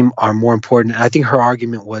you seem are more important. And I think her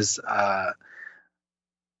argument was,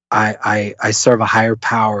 I serve a higher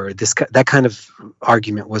power. That kind of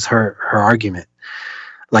argument was her argument.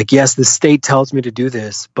 Like, yes, the state tells me to do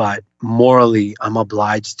this, but morally, I'm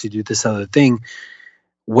obliged to do this other thing,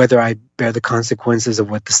 whether I bear the consequences of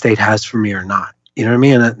what the state has for me or not. You know what I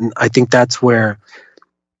mean? And I think that's where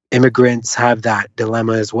immigrants have that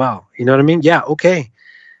dilemma as well. You know what I mean? Yeah, okay.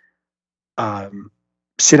 Um,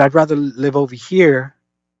 should I rather live over here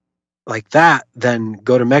like that than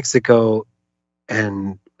go to Mexico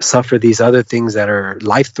and suffer these other things that are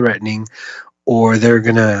life threatening, or they're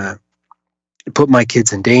gonna put my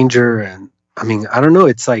kids in danger? And I mean, I don't know.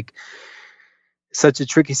 It's like such a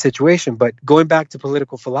tricky situation. But going back to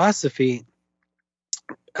political philosophy,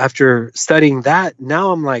 after studying that,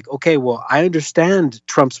 now I'm like, okay, well, I understand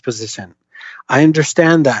Trump's position. I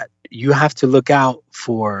understand that you have to look out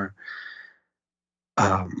for,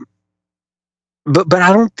 um, but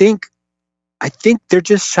I don't think. I think they're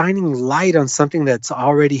just shining light on something that's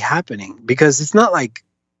already happening, because it's not like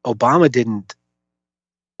Obama didn't,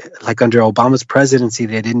 like under Obama's presidency,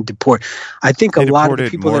 they didn't deport. I think a They lot of the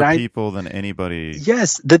deported people that more people than anybody.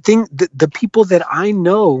 yes, the people that I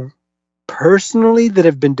know personally that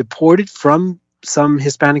have been deported from some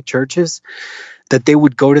Hispanic churches, that they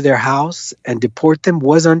would go to their house and deport them,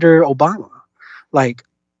 was under Obama. Like,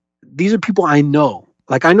 these are people I know.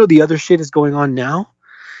 Like, I know the other shit is going on now,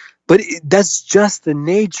 but that's just the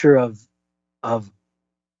nature of of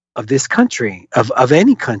this country, of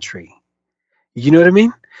any country. You know what I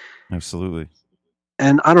mean? Absolutely.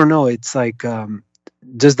 And I don't know. It's like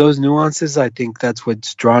just those nuances. I think that's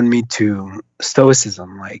what's drawn me to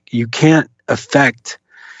Stoicism. Like, you can't affect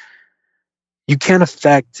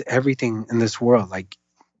everything in this world. Like,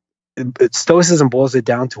 Stoicism boils it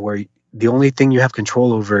down to where the only thing you have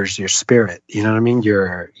control over is your spirit. You know what I mean?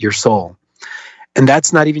 Your soul, and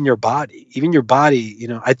that's not even your body. Even your body. You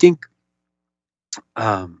know, I think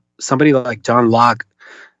somebody like John Locke,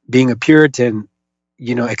 being a Puritan,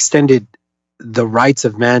 extended the rights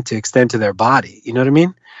of man to extend to their body. You know what I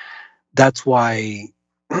mean? That's why,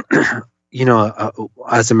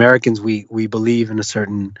 as Americans, we believe in a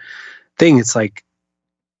certain thing. It's like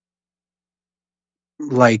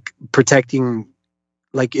protecting.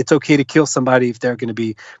 Like, it's okay to kill somebody if they're going to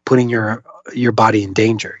be putting your body in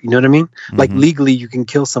danger. You know what I mean? Like, Hmm. legally, you can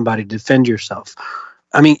kill somebody to defend yourself.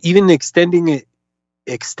 I mean, even extending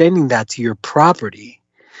that to your property.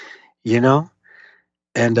 You know,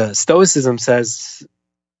 and Stoicism says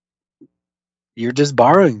you're just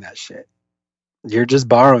borrowing that shit. You're just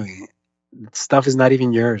borrowing it. Stuff is not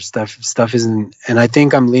even yours. Stuff isn't, and I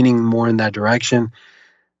think I'm leaning more in that direction.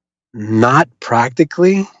 Not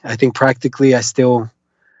practically. I think practically I still,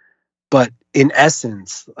 but in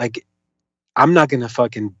essence, like I'm not gonna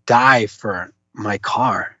fucking die for my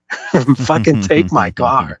car. Fucking take my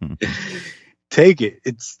car. Take it.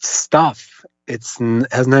 It's stuff. Has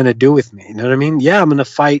nothing to do with me. You know what I mean? Yeah, I'm gonna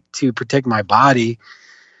fight to protect my body,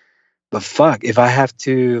 but fuck, if I have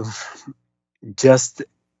to just,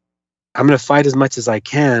 I'm gonna fight as much as I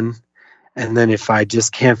can, and then if I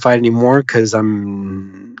just can't fight anymore because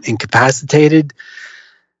I'm incapacitated,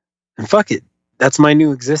 and fuck it. That's my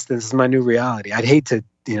new existence. It's my new reality. I'd hate to,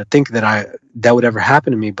 think that would ever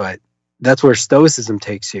happen to me, but that's where stoicism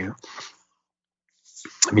takes you.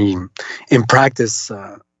 I mean, in practice,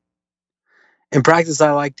 I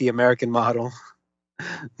like the American model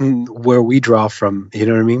where we draw from. You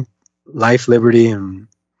know what I mean? Life, liberty, and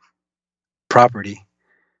property.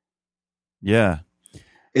 Yeah.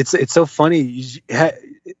 It's so funny.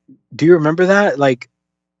 Do you remember that? Like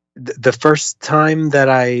the first time that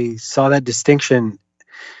I saw that distinction,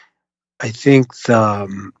 I think I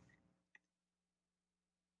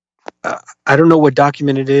don't know what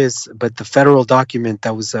document it is, but the federal document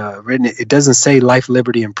that was written, it doesn't say life,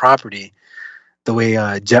 liberty, and property the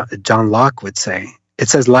way John Locke would say. It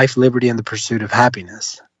says life, liberty, and the pursuit of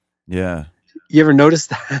happiness. Yeah. You ever notice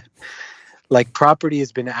that? Like property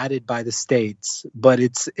has been added by the states, but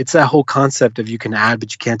it's that whole concept of you can add,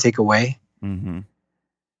 but you can't take away. Mm-hmm.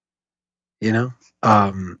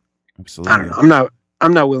 Absolutely. I don't know.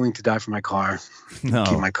 I'm not willing to die for my car. No.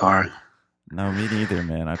 Keep my car. No, me neither,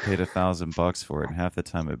 man. I paid $1,000 for it, and half the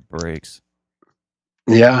time it breaks.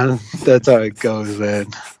 Yeah, that's how it goes, man.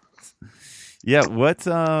 Yeah. What?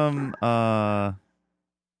 So I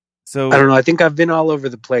don't know. I think I've been all over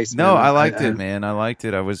the place. No, man. I liked it, man. I liked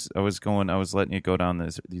it. I was letting you go down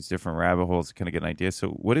these different rabbit holes to kind of get an idea. So,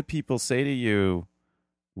 what did people say to you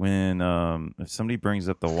when if somebody brings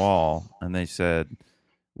up the wall and they said,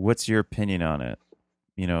 "What's your opinion on it?"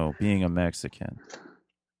 Being a Mexican.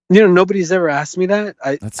 Nobody's ever asked me that.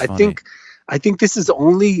 I think this is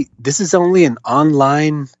only an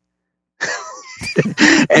online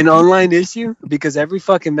issue because every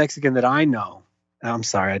fucking Mexican that I know, I'm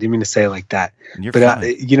sorry, I didn't mean to say it like that. You're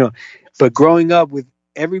fine. But growing up with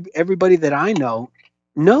everybody that I know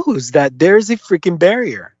knows that there's a freaking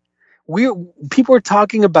barrier. People are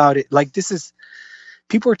talking about it like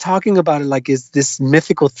people are talking about it like is this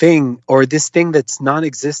mythical thing or this thing that's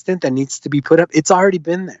non-existent that needs to be put up. It's already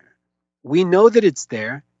been there. We know that it's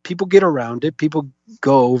there. People get around it. People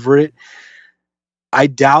go over it. I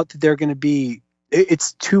doubt that they're going to be,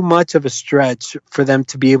 it's too much of a stretch for them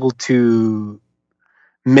to be able to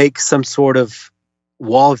make some sort of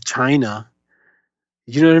wall of China.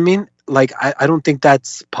 You know what I mean? Like, I don't think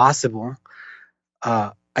that's possible.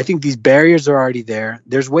 I think these barriers are already there.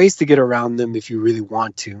 There's ways to get around them if you really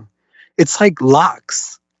want to. It's like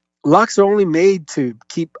locks. Locks are only made to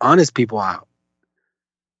keep honest people out.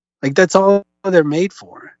 Like that's all they're made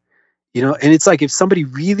for. And it's like if somebody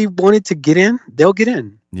really wanted to get in, they'll get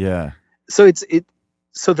in. Yeah. So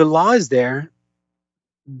so the law is there.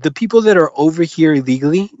 The people that are over here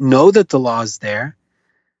illegally know that the law is there.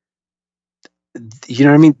 You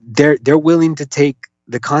know what I mean? They're willing to take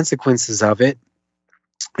the consequences of it.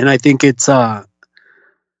 And I think it's and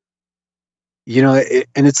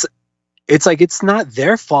it's like it's not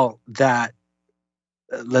their fault that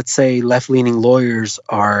let's say left-leaning lawyers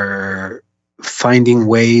are finding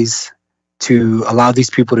ways to allow these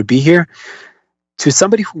people to be here. To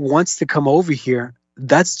somebody who wants to come over here,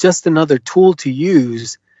 that's just another tool to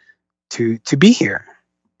use to be here.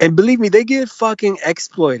 And believe me, they get fucking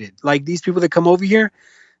exploited. Like these people that come over here,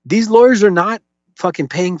 these lawyers are not fucking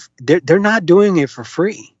paying. They're not doing it for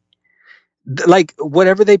free. Like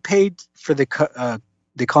whatever they paid for they call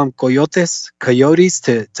them coyotes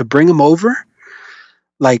to bring them over.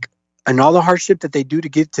 Like, and all the hardship that they do to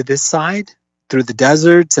get to this side through the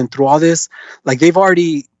deserts and through all this, like they've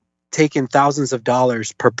already taken thousands of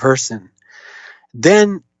dollars per person.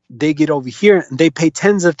 Then they get over here and they pay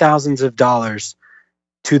tens of thousands of dollars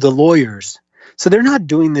to the lawyers. So they're not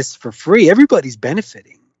doing this for free. Everybody's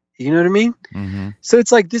benefiting. You know what I mean? Mm-hmm. So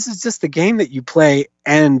it's like, this is just a game that you play.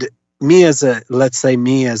 And me as an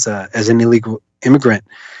illegal immigrant,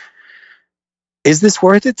 is this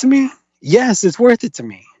worth it to me? Yes, it's worth it to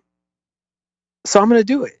me. So I'm going to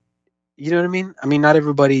do it. You know what I mean? I mean, not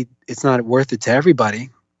everybody, it's not worth it to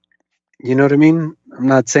everybody. You know what I mean? I'm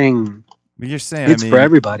not saying you're saying it's for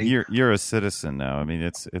everybody. You're a citizen now. I mean,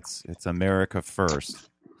 it's America first.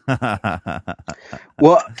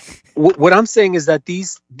 Well, what I'm saying is that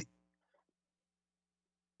these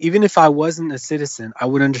even if I wasn't a citizen, I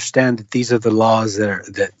would understand that these are the laws that are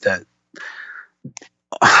that.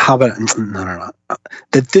 How about no.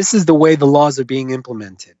 That this is the way the laws are being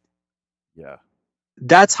implemented. Yeah.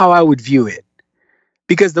 That's how I would view it,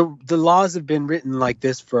 because the laws have been written like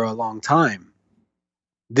this for a long time.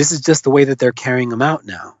 This is just the way that they're carrying them out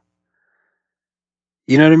now.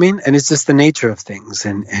 You know what I mean? And it's just the nature of things.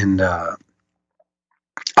 And I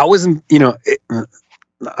wasn't,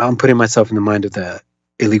 I'm putting myself in the mind of the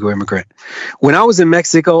illegal immigrant. When I was in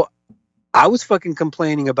Mexico, I was fucking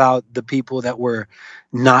complaining about the people that were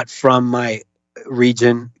not from my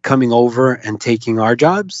region coming over and taking our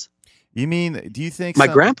jobs. You mean, do you think My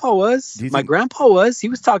grandpa was? He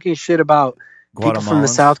was talking shit about people from the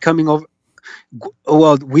South coming over.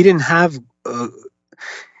 Well, we didn't have.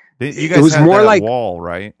 You guys was had more that like wall,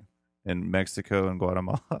 right? In Mexico and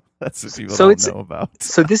Guatemala. That's what people don't know about.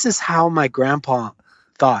 So this is how my grandpa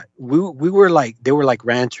thought. We were like, they were like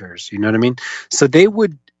ranchers, you know what I mean? So they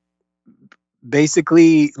would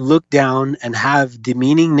basically look down and have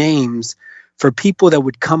demeaning names for people that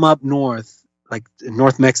would come up north, like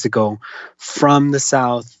North Mexico, from the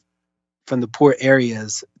South, from the poor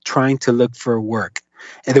areas, trying to look for work.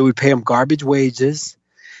 And they would pay them garbage wages,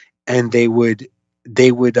 and they would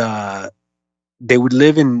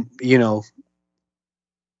live in,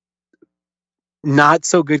 not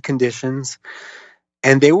so good conditions,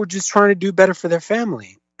 and they were just trying to do better for their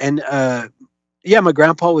family. And my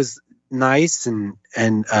grandpa was nice and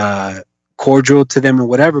cordial to them and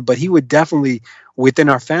whatever, but he would definitely within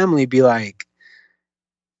our family be like,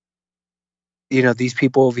 these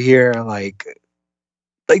people over here are like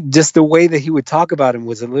just the way that he would talk about him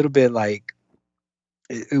was a little bit like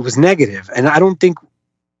it was negative. And I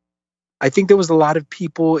think there was a lot of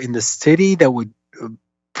people in the city that would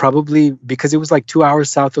probably, because it was like 2 hours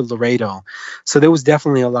south of Laredo, so there was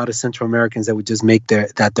definitely a lot of Central Americans that would just make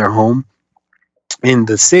their home in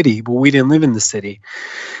the city, but we didn't live in the city.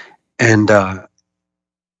 And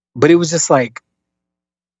but it was just like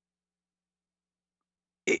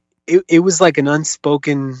it was like an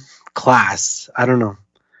unspoken class. I don't know.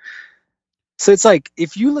 So it's like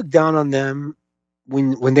if you look down on them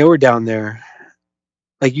when they were down there,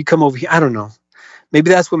 like you come over here, I don't know. Maybe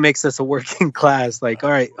that's what makes us a working class. Like, all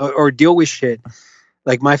right, or deal with shit.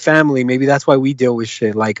 Like my family, maybe that's why we deal with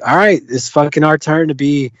shit. Like, all right, it's fucking our turn to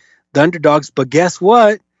be the underdogs. But guess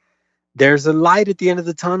what? There's a light at the end of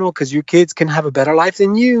the tunnel because your kids can have a better life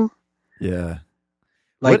than you. Yeah.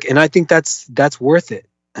 And I think that's worth it.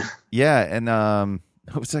 Yeah, and I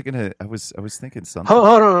was thinking something.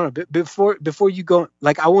 Hold on. Before you go,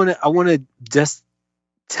 like I wanna just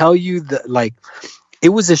tell you that like it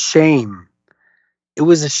was a shame. It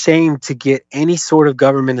was a shame to get any sort of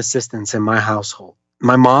government assistance in my household.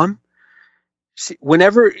 My mom,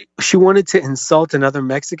 whenever she wanted to insult another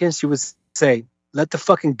Mexican, she would say, "Let the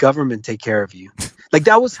fucking government take care of you." Like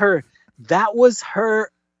that was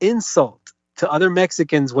her insult to other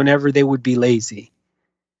Mexicans whenever they would be lazy.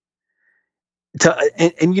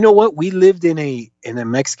 And you know what? We lived in a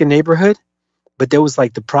Mexican neighborhood, but there was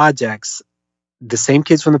like the projects. The same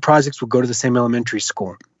kids from the projects would go to the same elementary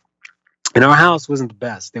school. And our house wasn't the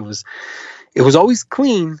best. It was always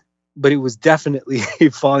clean, but it was definitely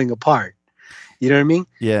falling apart. You know what I mean?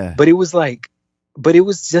 Yeah. But it was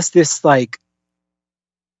just this like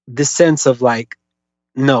this sense of like,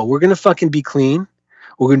 no, we're gonna fucking be clean.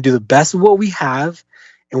 We're gonna do the best of what we have,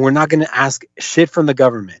 and we're not gonna ask shit from the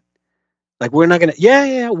government. Like we're not gonna,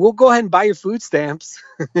 we'll go ahead and buy your food stamps.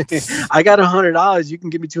 I got $100. You can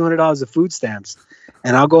give me $200 of food stamps,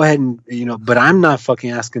 and I'll go ahead and But I'm not fucking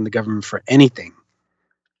asking the government for anything.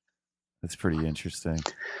 That's pretty interesting.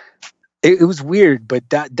 It was weird, but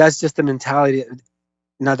that's just the mentality.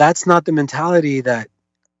 Now that's not the mentality that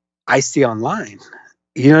I see online.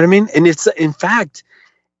 You know what I mean? And it's in fact,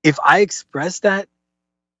 if I express that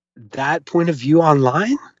point of view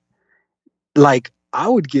online, like. I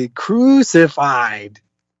would get crucified.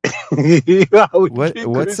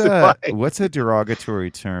 What's a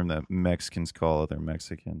derogatory term that Mexicans call other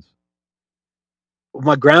Mexicans?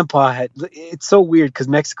 My grandpa had. It's so weird because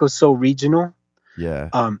Mexico's so regional. Yeah.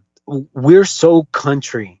 We're so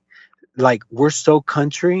country. Like we're so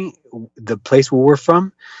country. The place where we're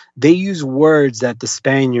from, they use words that the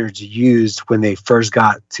Spaniards used when they first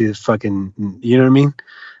got to fucking. You know what I mean?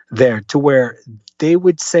 There to where they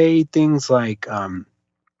would say things like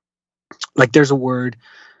there's a word,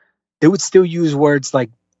 they would still use words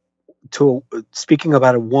like speaking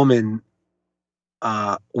about a woman,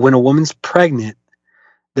 when a woman's pregnant,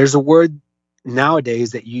 there's a word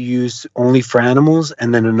nowadays that you use only for animals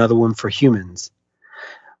and then another one for humans.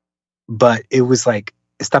 But it was like,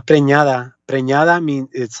 está preñada. Preñada, I mean,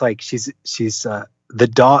 it's like she's the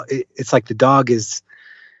dog. It's like the dog is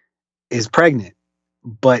pregnant.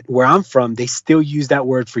 But where I'm from, they still use that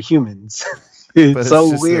word for humans. But It's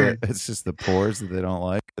so weird. it's just the pores that they don't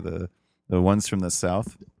like, the ones from the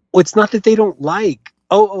south. Well, it's not that they don't like.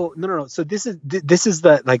 Oh, no, no, no. So this is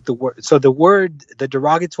the like the word. So the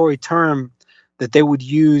derogatory term that they would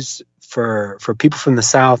use for people from the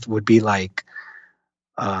South would be like,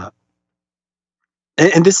 and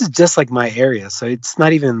this is just like my area. So it's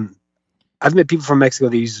not even. I've met people from Mexico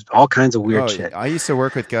that use all kinds of weird shit. I used to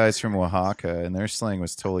work with guys from Oaxaca, and their slang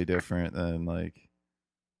was totally different than like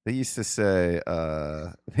they used to say.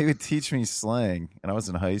 They would teach me slang, and I was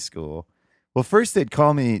in high school. Well, first they'd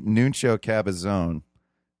call me Nuncho Cabazon,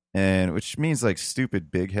 and which means like stupid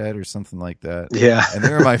big head or something like that. Yeah, and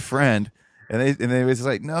they were my friend, and they was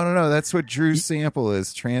like, no, that's what Drew Sample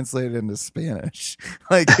is translated into Spanish.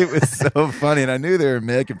 Like it was so funny, and I knew they were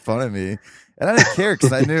making fun of me, and I didn't care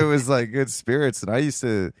because I knew it was like good spirits, and I used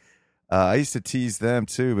to tease them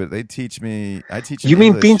too, but they teach me. I teach. You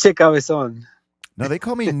mean English. pinche cabezón? No, they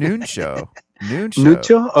call me Nuncho.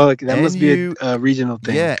 Nucho? Oh, like, that must be a regional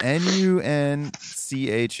thing. Yeah, Nuncho.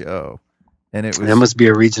 And it was that must be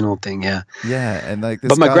a regional thing, yeah. Yeah, and like this.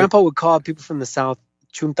 But my grandpa would call people from the South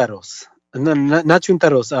chuntaros. No, not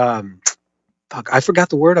chuntaros. Fuck, I forgot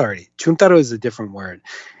the word already. Chuntaro is a different word.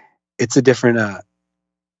 It's a different.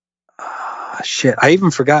 Shit, I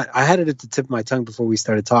even forgot. I had it at the tip of my tongue before we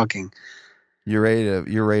started talking. You're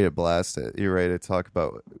ready to blast it. You're ready to talk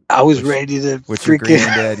about. I was ready to. What your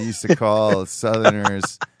granddad used to call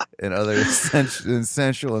Southerners and other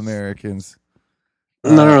Central Americans.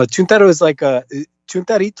 No. Chuntaro is like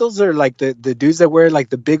chuntaritos are like the dudes that wear like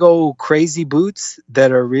the big old crazy boots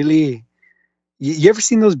that are really. You ever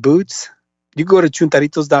seen those boots? You go to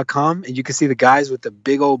chuntaritos.com and you can see the guys with the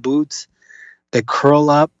big old boots that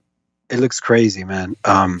curl up. It looks crazy, man.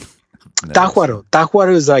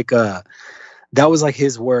 Tahuaro is like that was like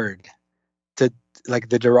his word to like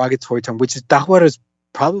the derogatory term, which is Tahuaro is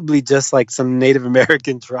probably just like some Native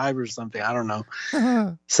American tribe or something. I don't know.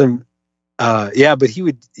 Some yeah, but he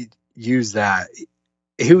would use that.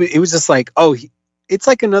 It was just like, it's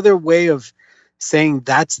like another way of saying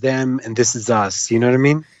that's them and this is us. You know what I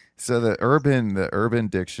mean? So the urban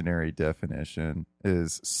dictionary definition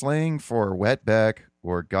is slang for wetback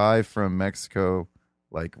or guy from Mexico,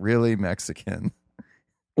 like really Mexican.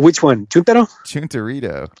 Which one? Chuntaro?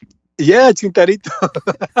 Chuntarito. Yeah, chuntarito.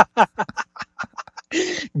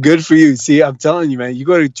 Good for you. See, I'm telling you, man. You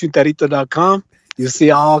go to chuntarito.com, you'll see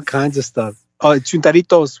all kinds of stuff. Oh,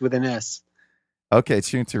 chuntaritos with an S. Okay,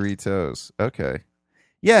 chuntaritos. Okay.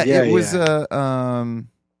 Yeah, it was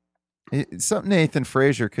something Nathan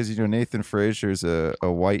Frazier, because Nathan Frazier's a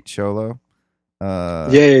white cholo.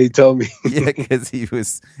 Yeah, he told me. Yeah, because he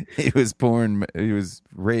was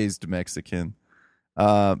raised Mexican.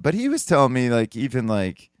 But he was telling me like even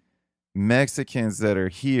like Mexicans that are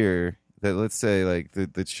here, that let's say like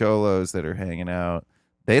the cholos that are hanging out,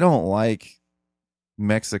 they don't like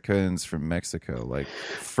Mexicans from Mexico, like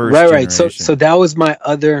first right. generation. So that was my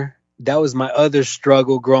other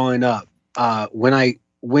struggle growing up. When I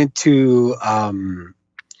went to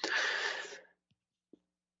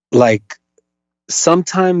like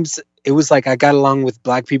sometimes it was like I got along with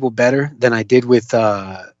black people better than I did with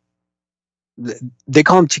they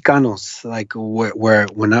call them Chicanos, like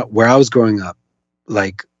where I was growing up.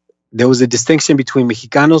 Like there was a distinction between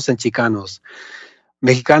Mexicanos and Chicanos.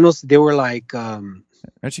 Mexicanos, they were like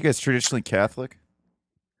aren't you guys traditionally Catholic?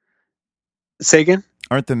 Say again?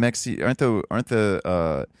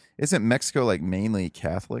 Isn't Mexico like mainly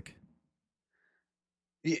Catholic?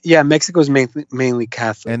 Yeah, Mexico's mainly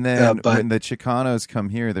Catholic. And then when the Chicanos come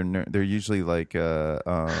here, they're usually like well,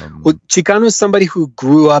 Chicano is somebody who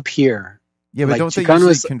grew up here. Yeah, but like, don't they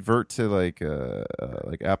usually convert to like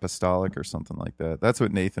apostolic or something like that? That's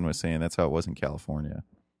what Nathan was saying. That's how it was in California.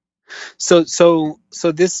 So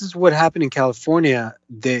this is what happened in California.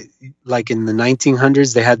 They like in the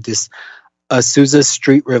 1900s, they had this Azusa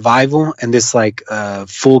Street revival and this like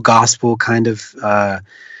full gospel kind of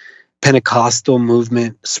Pentecostal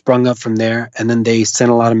movement sprung up from there, and then they sent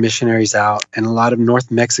a lot of missionaries out, and a lot of North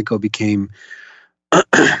Mexico became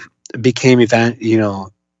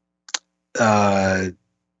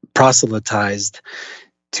proselytized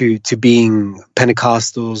to being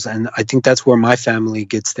Pentecostals, and I think that's where my family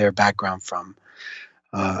gets their background from.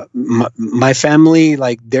 My family,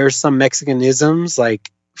 like there's some Mexicanisms, like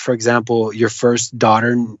for example, your first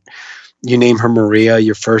daughter, you name her Maria.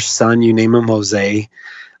 Your first son, you name him Jose.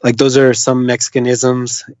 Like those are some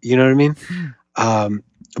Mexicanisms, you know what I mean?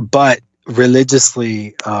 But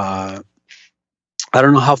religiously, I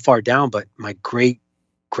don't know how far down, but my great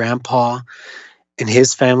grandpa and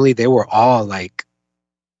his family, they were all like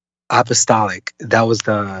apostolic. That was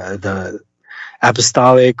the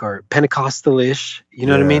apostolic or Pentecostalish. You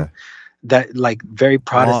know what I mean? Yeah. That like very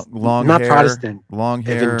Protestant, Long not hair, Protestant, long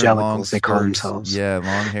evangelicals. They call skirts. themselves. Yeah,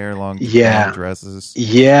 long hair, long Yeah, dresses.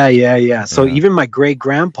 yeah. So Yeah. even my great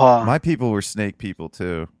grandpa, My people were snake people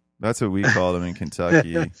too. That's what we called them in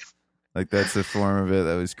Kentucky. Like that's a form of it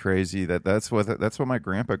that was crazy. That's what my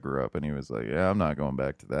grandpa grew up, and he was like, "Yeah, I'm not going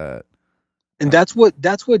back to that." and that's what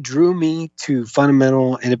drew me to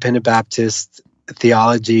fundamental independent Baptist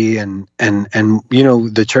theology and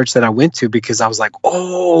the church that I went to, because I was like,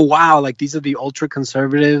 oh wow, like these are the ultra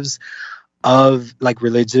conservatives of like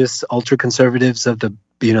religious ultra conservatives of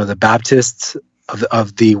the Baptists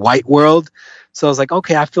of the white world. So I was like,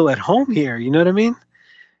 okay, I feel at home here. You know what I mean?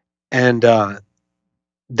 And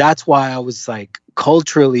that's why I was like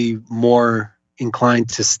culturally more inclined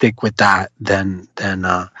to stick with that than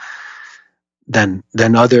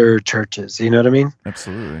other churches. You know what I mean?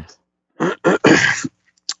 Absolutely.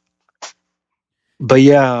 But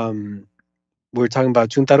yeah, we were talking about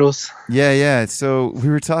chuntaros. Yeah, yeah. So we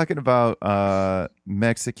were talking about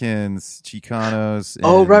Mexicans, Chicanos,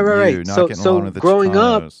 Oh, right, and right, right. you not So getting so along with the growing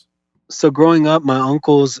up, Chicanos. my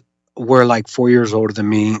uncles were like 4 years older than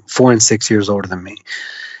me, 4 and 6 years older than me,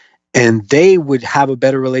 and they would have a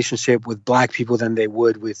better relationship with black people than they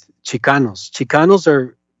would with Chicanos. Chicanos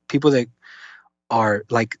are people that are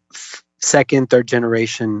like second, third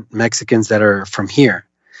generation Mexicans that are from here.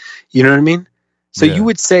 You know what I mean? So Yeah, you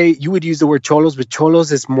would use the word cholos, but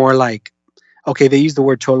cholos is more like, okay, they use the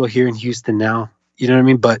word cholo here in Houston now. You know what I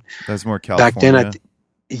mean? But that's more back then, California.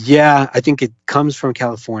 yeah, I think it comes from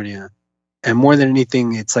California. And more than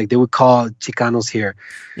anything, it's like they would call Chicanos here.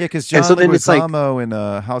 Yeah, because And John so then it's like, Leguizamo in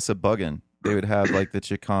House of Buggin', they would have like the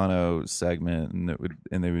Chicano segment,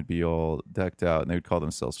 and they would be all decked out, and they would call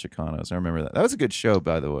themselves Chicanos. I remember that. That was a good show,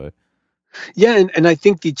 by the way. yeah, and I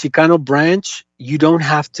think the Chicano branch, you don't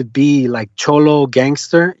have to be like cholo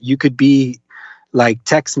gangster. You could be like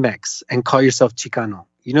Tex-Mex and call yourself Chicano.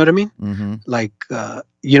 You know what I mean? Mm-hmm. Like,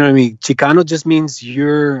 you know what I mean? Chicano just means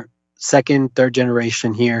you're second, third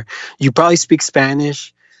generation here. You probably speak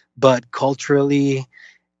Spanish, but culturally,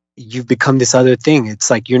 you've become this other thing. It's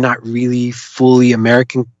like you're not really fully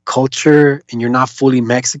American culture and you're not fully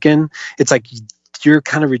Mexican. It's like you're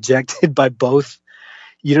kind of rejected by both.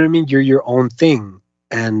 You know what I mean? You're your own thing.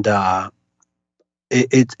 And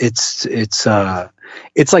it's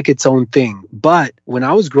like its own thing. But when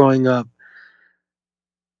I was growing up,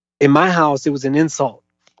 in my house, it was an insult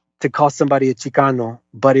to call somebody a Chicano,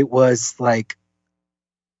 but it was like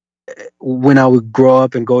when I would grow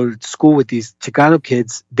up and go to school with these Chicano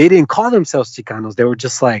kids, they didn't call themselves Chicanos. They were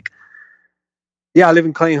just like, yeah, I live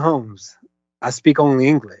in Clayton Homes. I speak only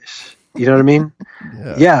English. You know what I mean?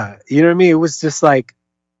 Yeah. Yeah, you know what I mean? It was just like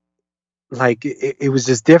it was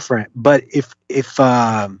just different. But if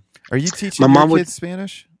Are you my teaching your mom would kids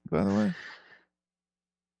Spanish, by the way?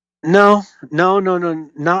 no, no,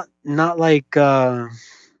 not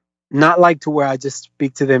like to where I just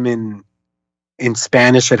speak to them in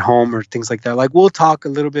Spanish at home or things like that. Like we'll talk a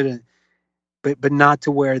little bit, but not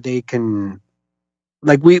to where they can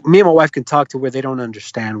like me and my wife can talk to where they don't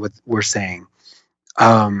understand what we're saying.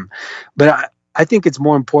 Um, but I think it's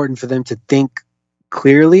more important for them to think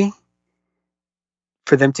clearly,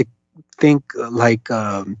 for them to think like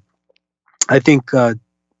I think them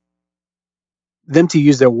to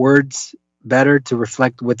use their words better to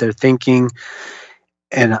reflect what they're thinking.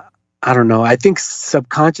 And I don't know. I think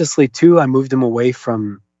subconsciously too, I moved them away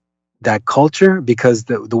from that culture because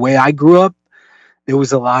the way I grew up, there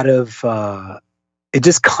was a lot of it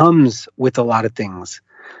just comes with a lot of things.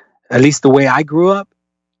 At least the way I grew up,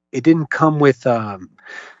 it didn't come with I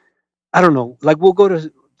don't know. Like we'll go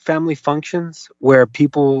to family functions where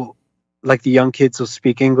people like the young kids will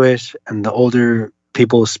speak English and the older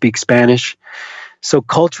people speak Spanish. So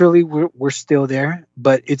culturally we're still there,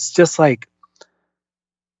 but it's just like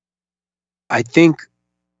I think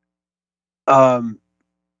um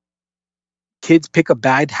kids pick up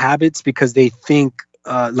bad habits because they think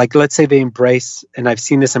like let's say they embrace, and I've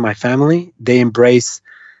seen this in my family, they embrace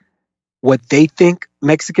what they think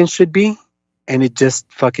Mexicans should be, and it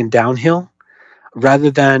just fucking downhill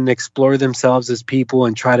rather than explore themselves as people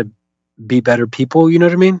and try to be better people. You know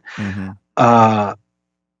what I mean? Mm-hmm. Uh,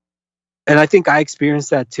 and I think I experienced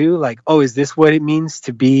that too. Like, oh, is this what it means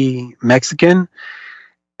to be Mexican?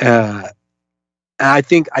 Uh, and I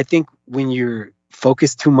think when you're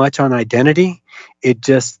focused too much on identity, it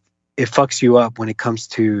fucks you up when it comes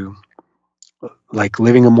to like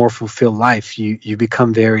living a more fulfilled life. You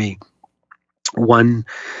become very one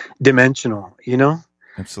dimensional, you know.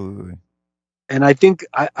 Absolutely. And I think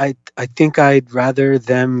I think I'd rather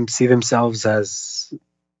them see themselves as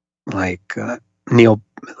like neo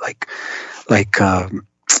like like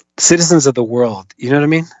citizens of the world. You know what I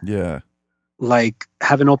mean? Yeah. Like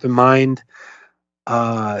have an open mind.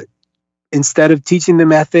 Uh, Instead of teaching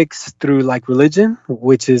them ethics through like religion,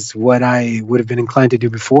 which is what I would have been inclined to do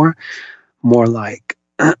before, more like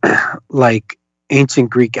like ancient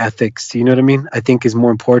Greek ethics. You know what I mean? I think is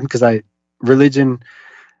more important because I religion.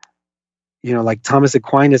 You know, like Thomas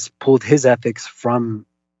Aquinas pulled his ethics from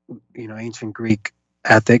ancient Greek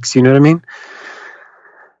ethics. You know what I mean?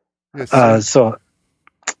 Yes, sir.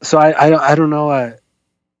 So I don't know.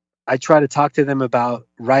 I try to talk to them about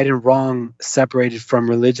right and wrong separated from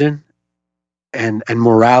religion, and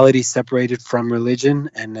morality separated from religion,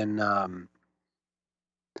 and then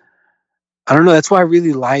I don't know. That's why I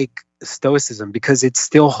really like Stoicism because it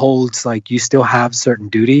still holds like you still have certain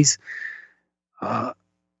duties,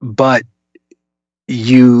 but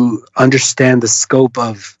you understand the scope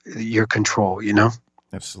of your control. You know.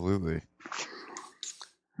 Absolutely.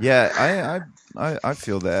 Yeah, I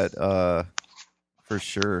feel that for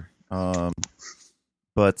sure.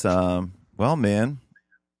 But well, man,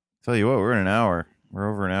 tell you what, we're in an hour. We're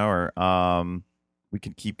over an hour. We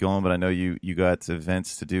can keep going, but I know you got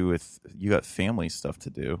events to do with you got family stuff to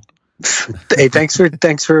do. Hey, thanks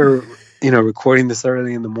for recording this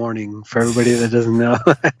early in the morning. For everybody that doesn't know,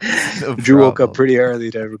 No Drew woke up problem. pretty early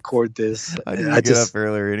to record this. I need I to get up just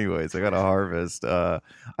earlier, anyways. I got to harvest. I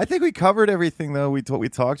think we covered everything though. What we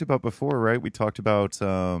talked about before, right? We talked about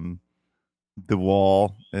the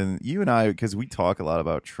wall, and you and I, because we talk a lot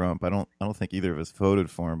about Trump. I don't think either of us voted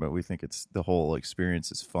for him, but we think it's the whole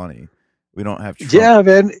experience is funny. We don't have Trump. yeah,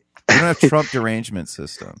 man. We don't have Trump derangement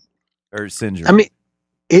system or I syndrome. mean,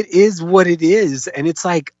 it is what it is, and it's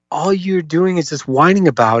like all you're doing is just whining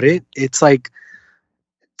about it. It's like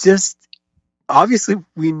just obviously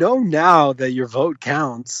we know now that your vote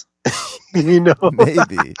counts. you know,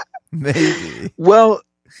 Maybe, maybe. well,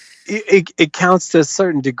 it counts to a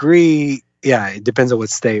certain degree. Yeah, it depends on what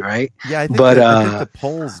state, right? Yeah, But I think the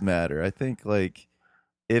polls matter. I think like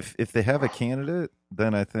if they have a candidate,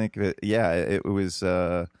 then I think that yeah, it was.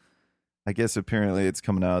 I guess apparently it's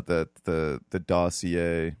coming out that the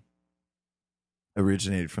dossier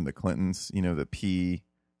originated from the Clintons. You know, the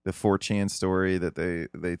 4chan story that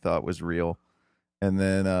they thought was real, and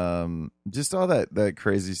then just all that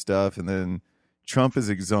crazy stuff, and then Trump is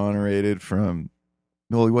exonerated from.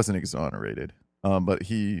 Well, he wasn't exonerated, but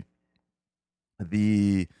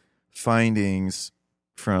the findings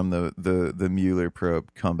from the Mueller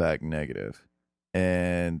probe come back negative,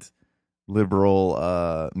 and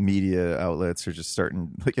liberal media outlets are just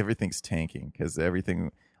starting like everything's tanking because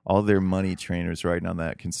everything all their money trainers writing on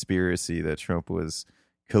that conspiracy that Trump was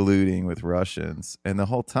colluding with Russians, and the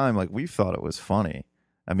whole time like we thought it was funny.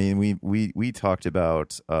 I mean, we talked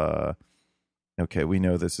about okay, we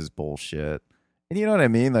know this is bullshit. And you know what I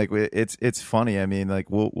mean? Like it's funny. I mean, like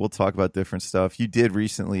we'll talk about different stuff. You did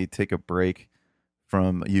recently take a break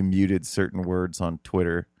from you muted certain words on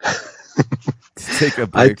Twitter. Take a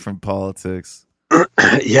I break from politics.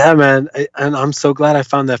 yeah, man, and I'm so glad I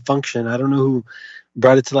found that function. I don't know who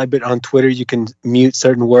brought it to light, but on Twitter you can mute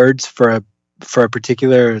certain words for a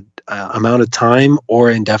particular amount of time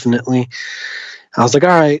or indefinitely. I was like, all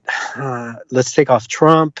right, let's take off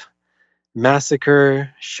Trump,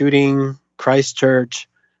 massacre, shooting, Christchurch,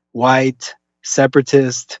 white,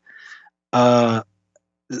 separatist, uh,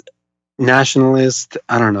 nationalist.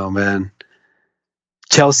 I don't know, man.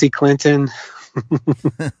 Chelsea Clinton.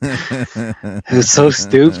 It was so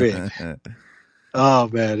stupid. Oh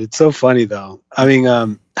man, it's so funny though. I mean,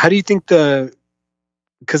 how do you think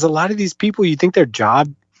because a lot of these people, you think their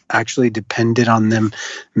job actually depended on them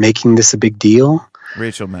making this a big deal?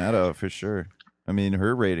 Rachel Maddow for sure. I mean,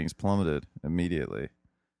 her ratings plummeted immediately.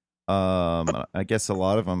 I guess a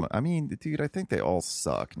lot of them. I mean, dude, I think they all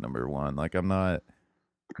suck. Number one, like I'm not.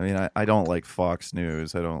 I mean, I don't like Fox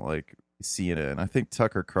News. I don't like CNN. I think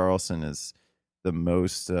Tucker Carlson is the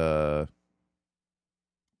most. What's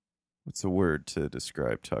the word to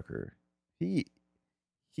describe Tucker?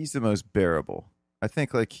 He's the most bearable. I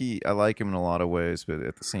think like I like him in a lot of ways, but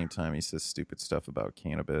at the same time, he says stupid stuff about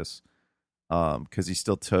cannabis. Because he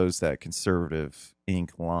still toes that conservative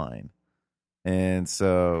ink line. And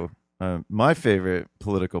so my favorite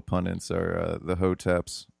political pundits are the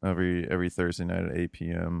Hoteps every Thursday night at 8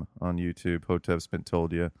 p.m. on YouTube. Hotep's been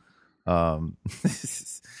told you.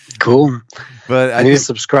 Cool. But I need to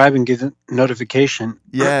subscribe and get a notification.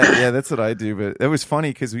 yeah, that's what I do. But it was funny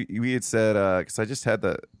because we had said because I just had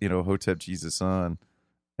the Hotep Jesus on,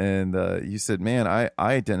 and you said, "Man, I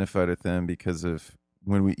identified with them because of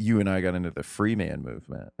when you and I got into the free man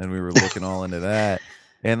movement, and we were looking all into that."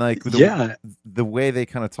 And like Yeah. the way they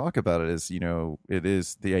kind of talk about it is, it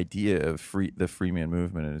is the idea of the free man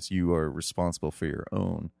movement is you are responsible for your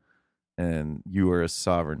own, and you are a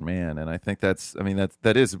sovereign man. And I think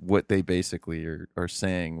that is what they basically are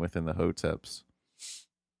saying within the hoteps.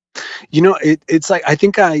 It's like I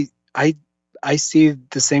think I see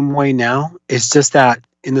it the same way now. It's just that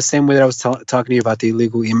in the same way that I was talking to you about the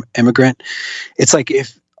illegal immigrant, it's like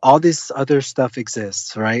if all this other stuff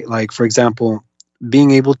exists, right? Like for example,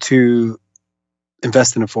 being able to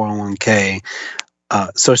invest in a 401k,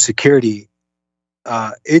 Social Security,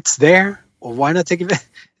 it's there. Well, why not take it?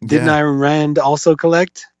 Didn't Yeah. Iron Rand also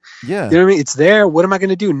collect? Yeah. You know what I mean? It's there. What am I going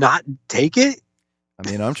to do? Not take it? I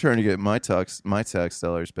mean, I'm trying to get my tax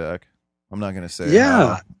dollars back. I'm not going to say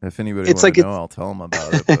Yeah. how. If anybody It's wants like to know, I'll tell them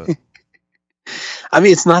about it. But I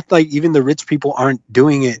mean, it's not like even the rich people aren't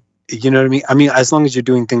doing it. You know what I mean? I mean, as long as you're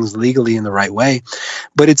doing things legally in the right way.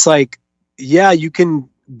 But it's like, yeah, you can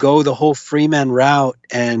go the whole free man route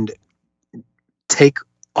and take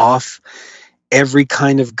off every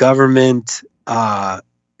kind of government. I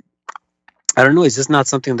don't know. It's just not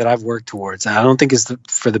something that I've worked towards. I don't think it's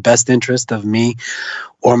for the best interest of me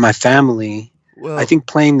or my family. I well, think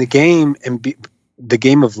playing the game and the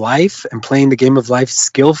game of life and playing the game of life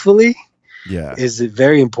skillfully yeah, is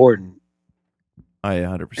very important. I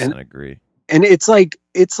And 100% agree. and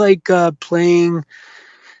playing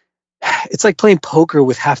it's like playing poker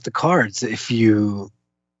with half the cards if you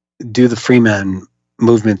do the Freeman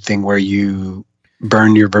movement thing where you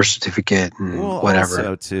burn your birth certificate and Well, whatever.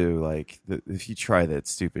 also too, like if you try that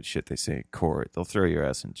stupid shit they say in court, they'll throw your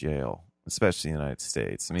ass in jail, especially in the United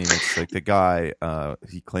States. I mean, it's like the guy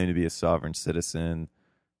he claimed to be a sovereign citizen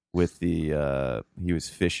with he was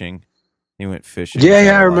fishing. He went fishing Yeah, without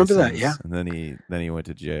yeah, I a remember that. Yeah, license, and then he went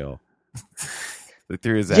to jail. They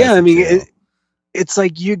threw his yeah. ass I in mean, jail. it's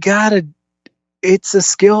like you gotta. It's a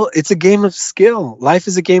skill. It's a game of skill. Life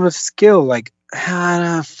is a game of skill. Like,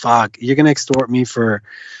 fuck, you're gonna extort me for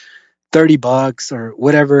 $30 or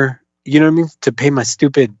whatever. You know what I mean? To pay my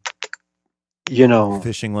stupid,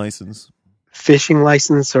 Fishing license. fishing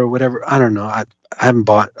license or whatever. I don't know. I haven't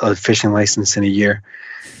bought a fishing license in a year.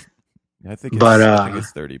 But I think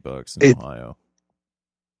it's $30 in it Ohio.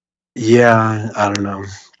 yeah, I don't know.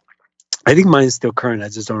 I think mine is still current. I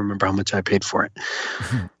just don't remember how much I paid for it.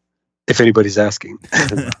 If anybody's asking.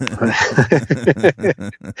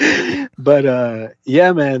 But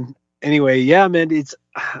yeah, man. Anyway, yeah, man,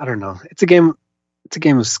 I don't know. It's a game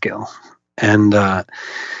of skill. And I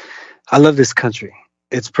love this country.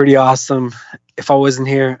 It's pretty awesome. If I wasn't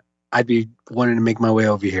here, I'd be wanting to make my way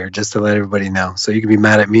over here just to let everybody know. So you can be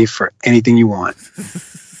mad at me for anything you want.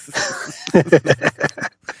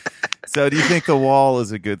 So, do you think the wall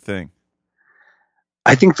is a good thing?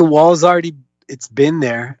 I think the wall's it's been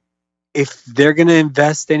there. If they're going to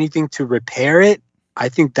invest anything to repair it, I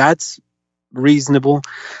think that's reasonable.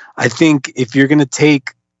 I think if you're going to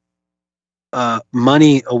take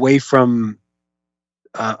money away from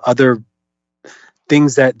other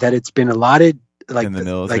things that it's been allotted, like In the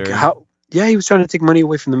military? yeah, he was trying to take money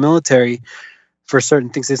away from the military for certain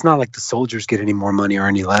things. It's not like the soldiers get any more money or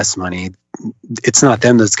any less money. It's not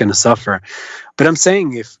them that's going to suffer. But I'm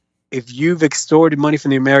saying if you've extorted money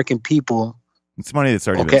from the American people, It's money that's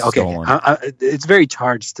already been stolen. it's very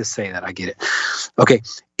charged to say that. I get it. Okay,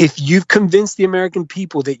 if you've convinced the American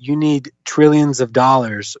people that you need trillions of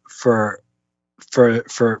dollars for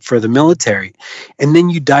the military, and then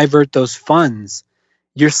you divert those funds,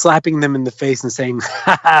 you're slapping them in the face and saying,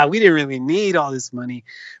 we didn't really need all this money,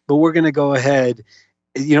 but we're going to go ahead,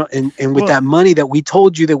 and with that money that we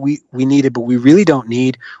told you that we needed, but we really don't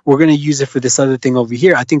need, we're going to use it for this other thing over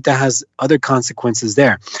here. I think that has other consequences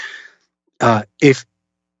there.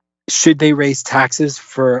 Should they raise taxes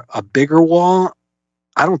for a bigger wall?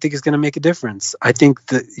 I don't think it's going to make a difference. I think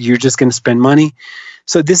that you're just going to spend money.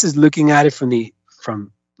 So this is looking at it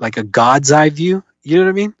from like a God's eye view. You know what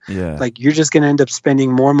I mean? Yeah. Like you're just going to end up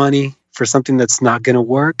spending more money for something that's not going to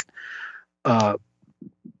work. I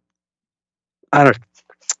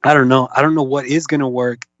don't know. I don't know what is going to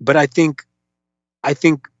work, but I think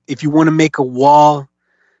if you want to make a wall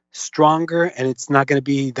stronger and it's not going to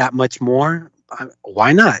be that much more,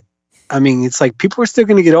 why not? I mean, it's like people are still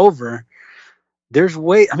going to get over.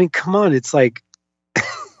 I mean, come on. It's like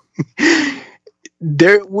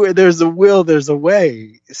where there's a will, there's a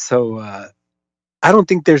way. So I don't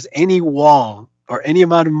think there's any wall or any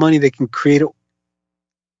amount of money that can create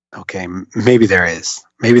okay, maybe there is.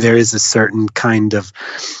 Maybe there is a certain kind of,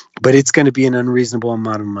 but it's going to be an unreasonable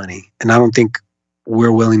amount of money. And I don't think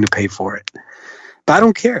we're willing to pay for it. But I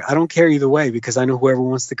don't care. I don't care either way because I know whoever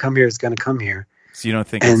wants to come here is going to come here. So you don't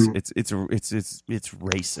think And it's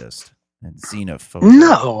racist and xenophobic?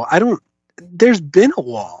 no, I don't. There's been a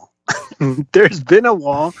wall. There's been a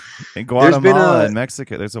wall. In There's been Guatemala a. and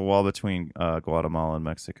Mexico, there's a wall between Guatemala and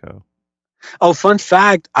Mexico. Oh, fun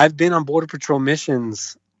fact! I've been on Border Patrol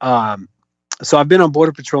missions. So I've been on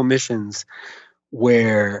Border Patrol missions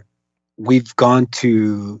where we've gone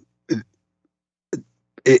to.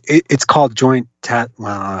 It's called Joint Task.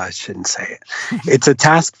 Well, I shouldn't say it. It's a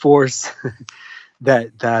task force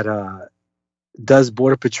that does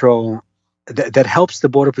Border Patrol that helps the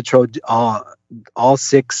Border Patrol all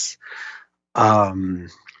six um,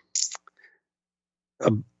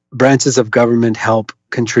 branches of government help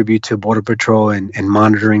contribute to Border Patrol and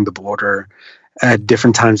monitoring the border at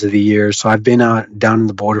different times of the year. So I've been down in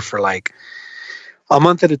the border for like a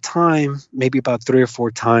month at a time, maybe about 3 or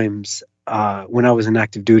 4 times when I was in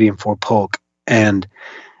active duty in Fort Polk, and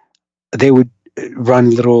they would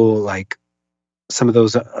run little like some of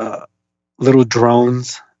those little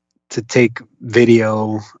drones to take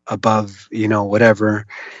video above, whatever.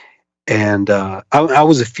 And I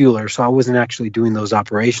was a fueler, so I wasn't actually doing those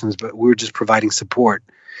operations, but we were just providing support.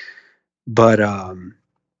 But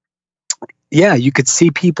yeah, you could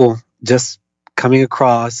see people just coming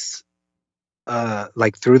across,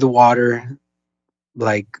 like through the water.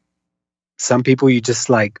 Like some people, you just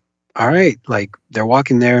like, all right, like they're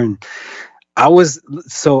walking there, and I was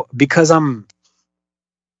so because I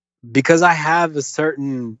have a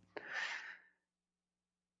certain.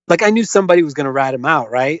 Like I knew somebody was gonna rat him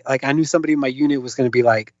out, right? Like I knew somebody in my unit was gonna be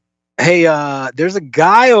like, "Hey, there's a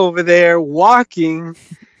guy over there walking,"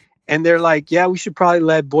 and they're like, "Yeah, we should probably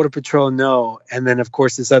let Border Patrol know." And then of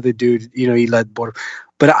course this other dude, he let Border.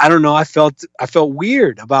 But I don't know. I felt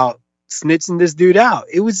weird about snitching this dude out.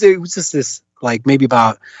 It was just this like maybe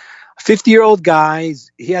about 50-year-old guy.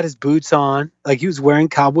 He had his boots on, like he was wearing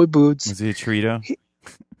cowboy boots. Was he a Cheeto?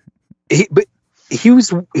 But he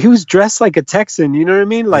was dressed like a Texan, you know what I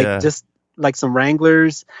mean? Like just like some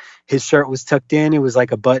Wranglers. His shirt was tucked in. It was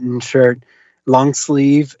like a button shirt, long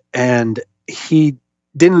sleeve, and he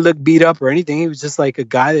didn't look beat up or anything. He was just like a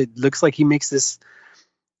guy that looks like he makes this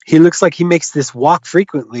walk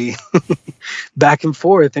frequently back and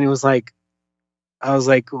forth. And it was like, I was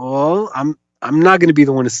like, well, I'm not going to be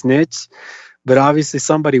the one to snitch, but obviously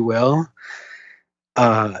somebody will.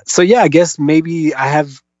 So yeah, I guess maybe I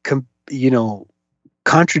have,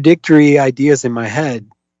 contradictory ideas in my head.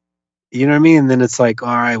 You know what I mean? And then it's like, all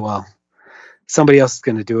right, well, somebody else is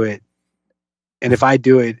going to do it. And if I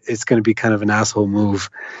do it, it's going to be kind of an asshole move.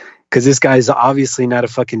 Because this guy's obviously not a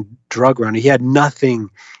fucking drug runner. He had nothing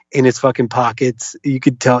in his fucking pockets. You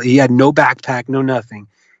could tell he had no backpack, no nothing.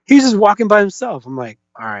 He was just walking by himself. I'm like,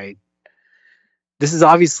 all right, this is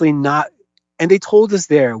obviously not. And they told us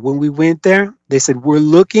there when we went there, they said, we're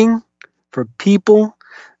looking for people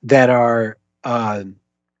that are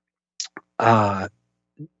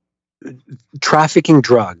trafficking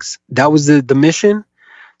drugs. That was the mission.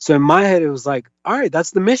 So in my head, it was like, all right,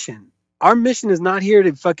 that's the mission. Our mission is not here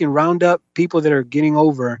to fucking round up people that are getting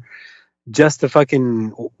over just to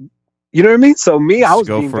fucking, you know what I mean? So me, I was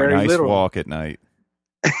go being for very a nice literal. walk at night.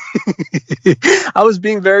 I was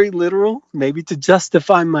being very literal, maybe to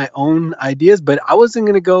justify my own ideas, but I wasn't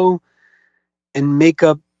going to go and make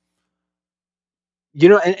up,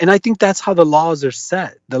 and I think that's how the laws are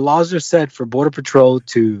set. The laws are set for Border Patrol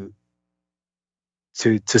to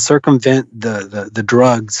circumvent the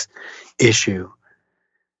drugs issue.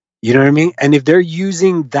 You know what I mean? And if they're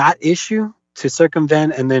using that issue to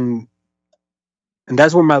circumvent, and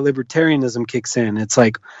that's where my libertarianism kicks in. It's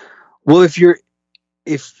like, well,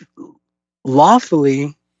 if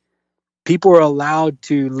lawfully people are allowed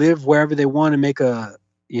to live wherever they want and make a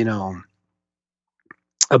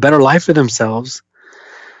better life for themselves,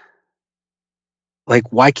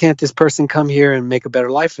 like why can't this person come here and make a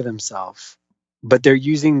better life for themselves? But they're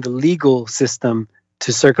using the legal system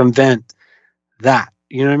to circumvent that.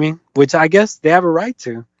 You know what I mean? Which I guess they have a right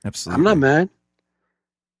to. Absolutely. I'm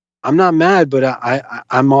not mad, but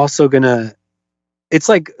I'm also gonna. It's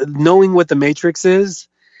like knowing what the Matrix is,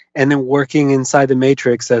 and then working inside the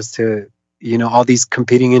Matrix as to all these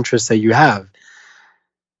competing interests that you have.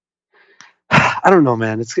 I don't know,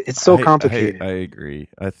 man. It's so complicated. I agree.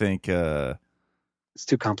 I think it's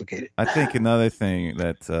too complicated. I think another thing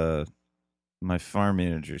that my farm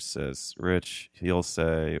manager says, Rich, he'll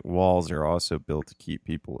say walls are also built to keep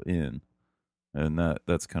people in. And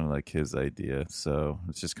that's kind of like his idea. So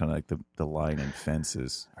it's just kind of like the line in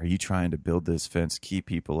fences. Are you trying to build this fence to keep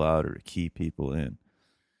people out or to keep people in?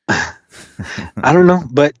 I don't know,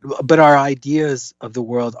 but our ideas of the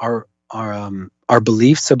world, our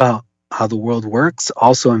beliefs about how the world works,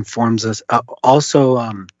 also informs us.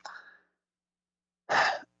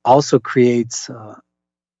 Also creates,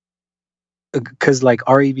 because like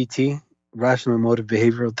REBT, rational emotive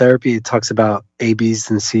behavioral therapy, it talks about A, B's,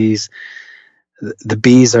 and C's. The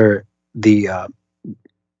B's are the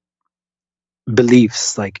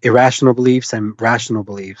beliefs, like irrational beliefs and rational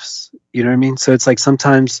beliefs. You know what I mean? So it's like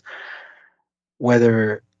sometimes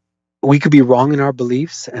whether we could be wrong in our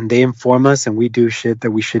beliefs and they inform us and we do shit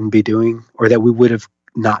that we shouldn't be doing or that we would have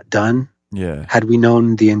not done Yeah. had we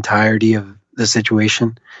known the entirety of the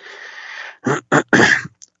situation. I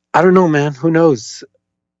don't know, man. Who knows?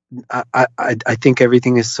 I think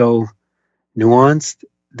everything is so nuanced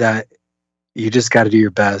that you just got to do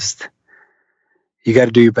your best. You got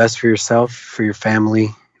to do your best for yourself, for your family,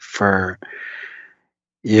 for,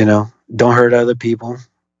 don't hurt other people.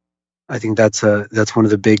 I think that's one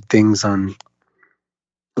of the big things on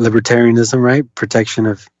libertarianism, right? Protection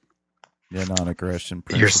of non-aggression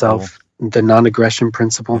principle. yourself, the non-aggression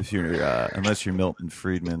principle. If you're, unless you're Milton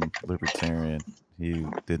Friedman libertarian, he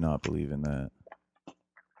did not believe in that.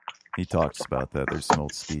 He talks about that. There's some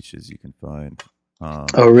old speeches you can find.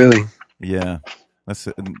 Oh, really? Yeah.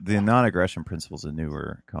 The non-aggression principle is a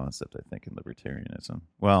newer concept, I think, in libertarianism.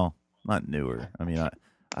 Well, not newer. I mean,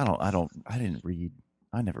 I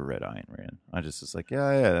never read Ayn Rand. I just was like,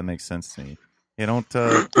 yeah, that makes sense to me. You don't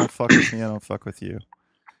fuck with me, I don't fuck with you.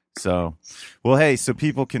 So, well, hey, so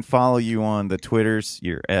people can follow you on the Twitters.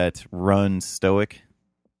 You're at Run Stoic.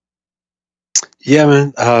 Yeah,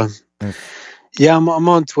 man. Yeah, I'm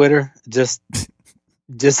on Twitter. Just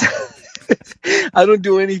I don't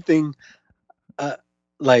do anything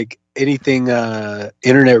like anything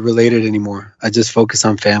internet related anymore. I just focus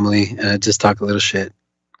on family and I just talk a little shit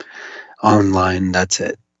online. That's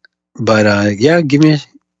it. But yeah, give me a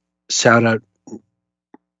shout out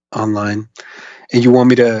online. And you want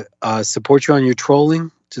me to support you on your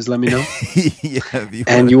trolling? Just let me know. Yeah,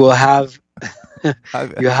 and you will have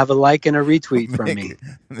you have a like and a retweet from me.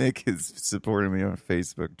 Mick is supporting me on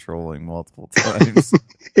Facebook trolling multiple times.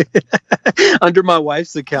 Under my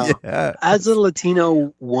wife's account. Yeah. As a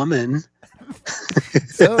Latino woman.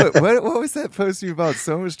 So what was that posting about?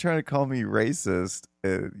 Someone was trying to call me racist.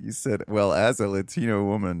 And you said, well, as a Latino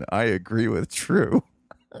woman, I agree with True.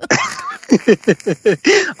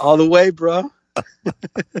 All the way, bro.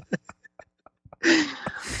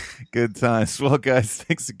 Good times. Well, guys,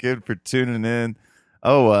 thanks again for tuning in.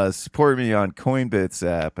 Support me on Coinbits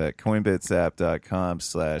app at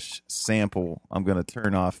coinbitsapp.com/sample. I'm going to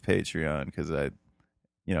turn off Patreon because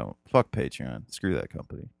fuck Patreon. Screw that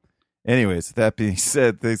company. Anyways, with that being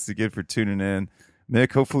said, thanks again for tuning in.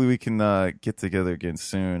 Mick, hopefully we can get together again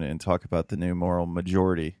soon and talk about the new moral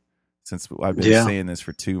majority, since I've been saying this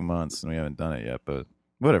for 2 months and we haven't done it yet, but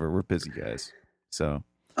whatever, we're busy guys. So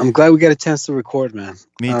I'm glad we got a chance to record, man.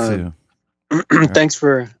 Me too. Thanks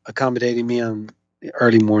for accommodating me on the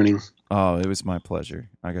early morning. Oh, it was my pleasure.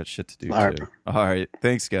 I got shit to do All too. right. All right.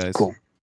 Thanks, guys. Cool.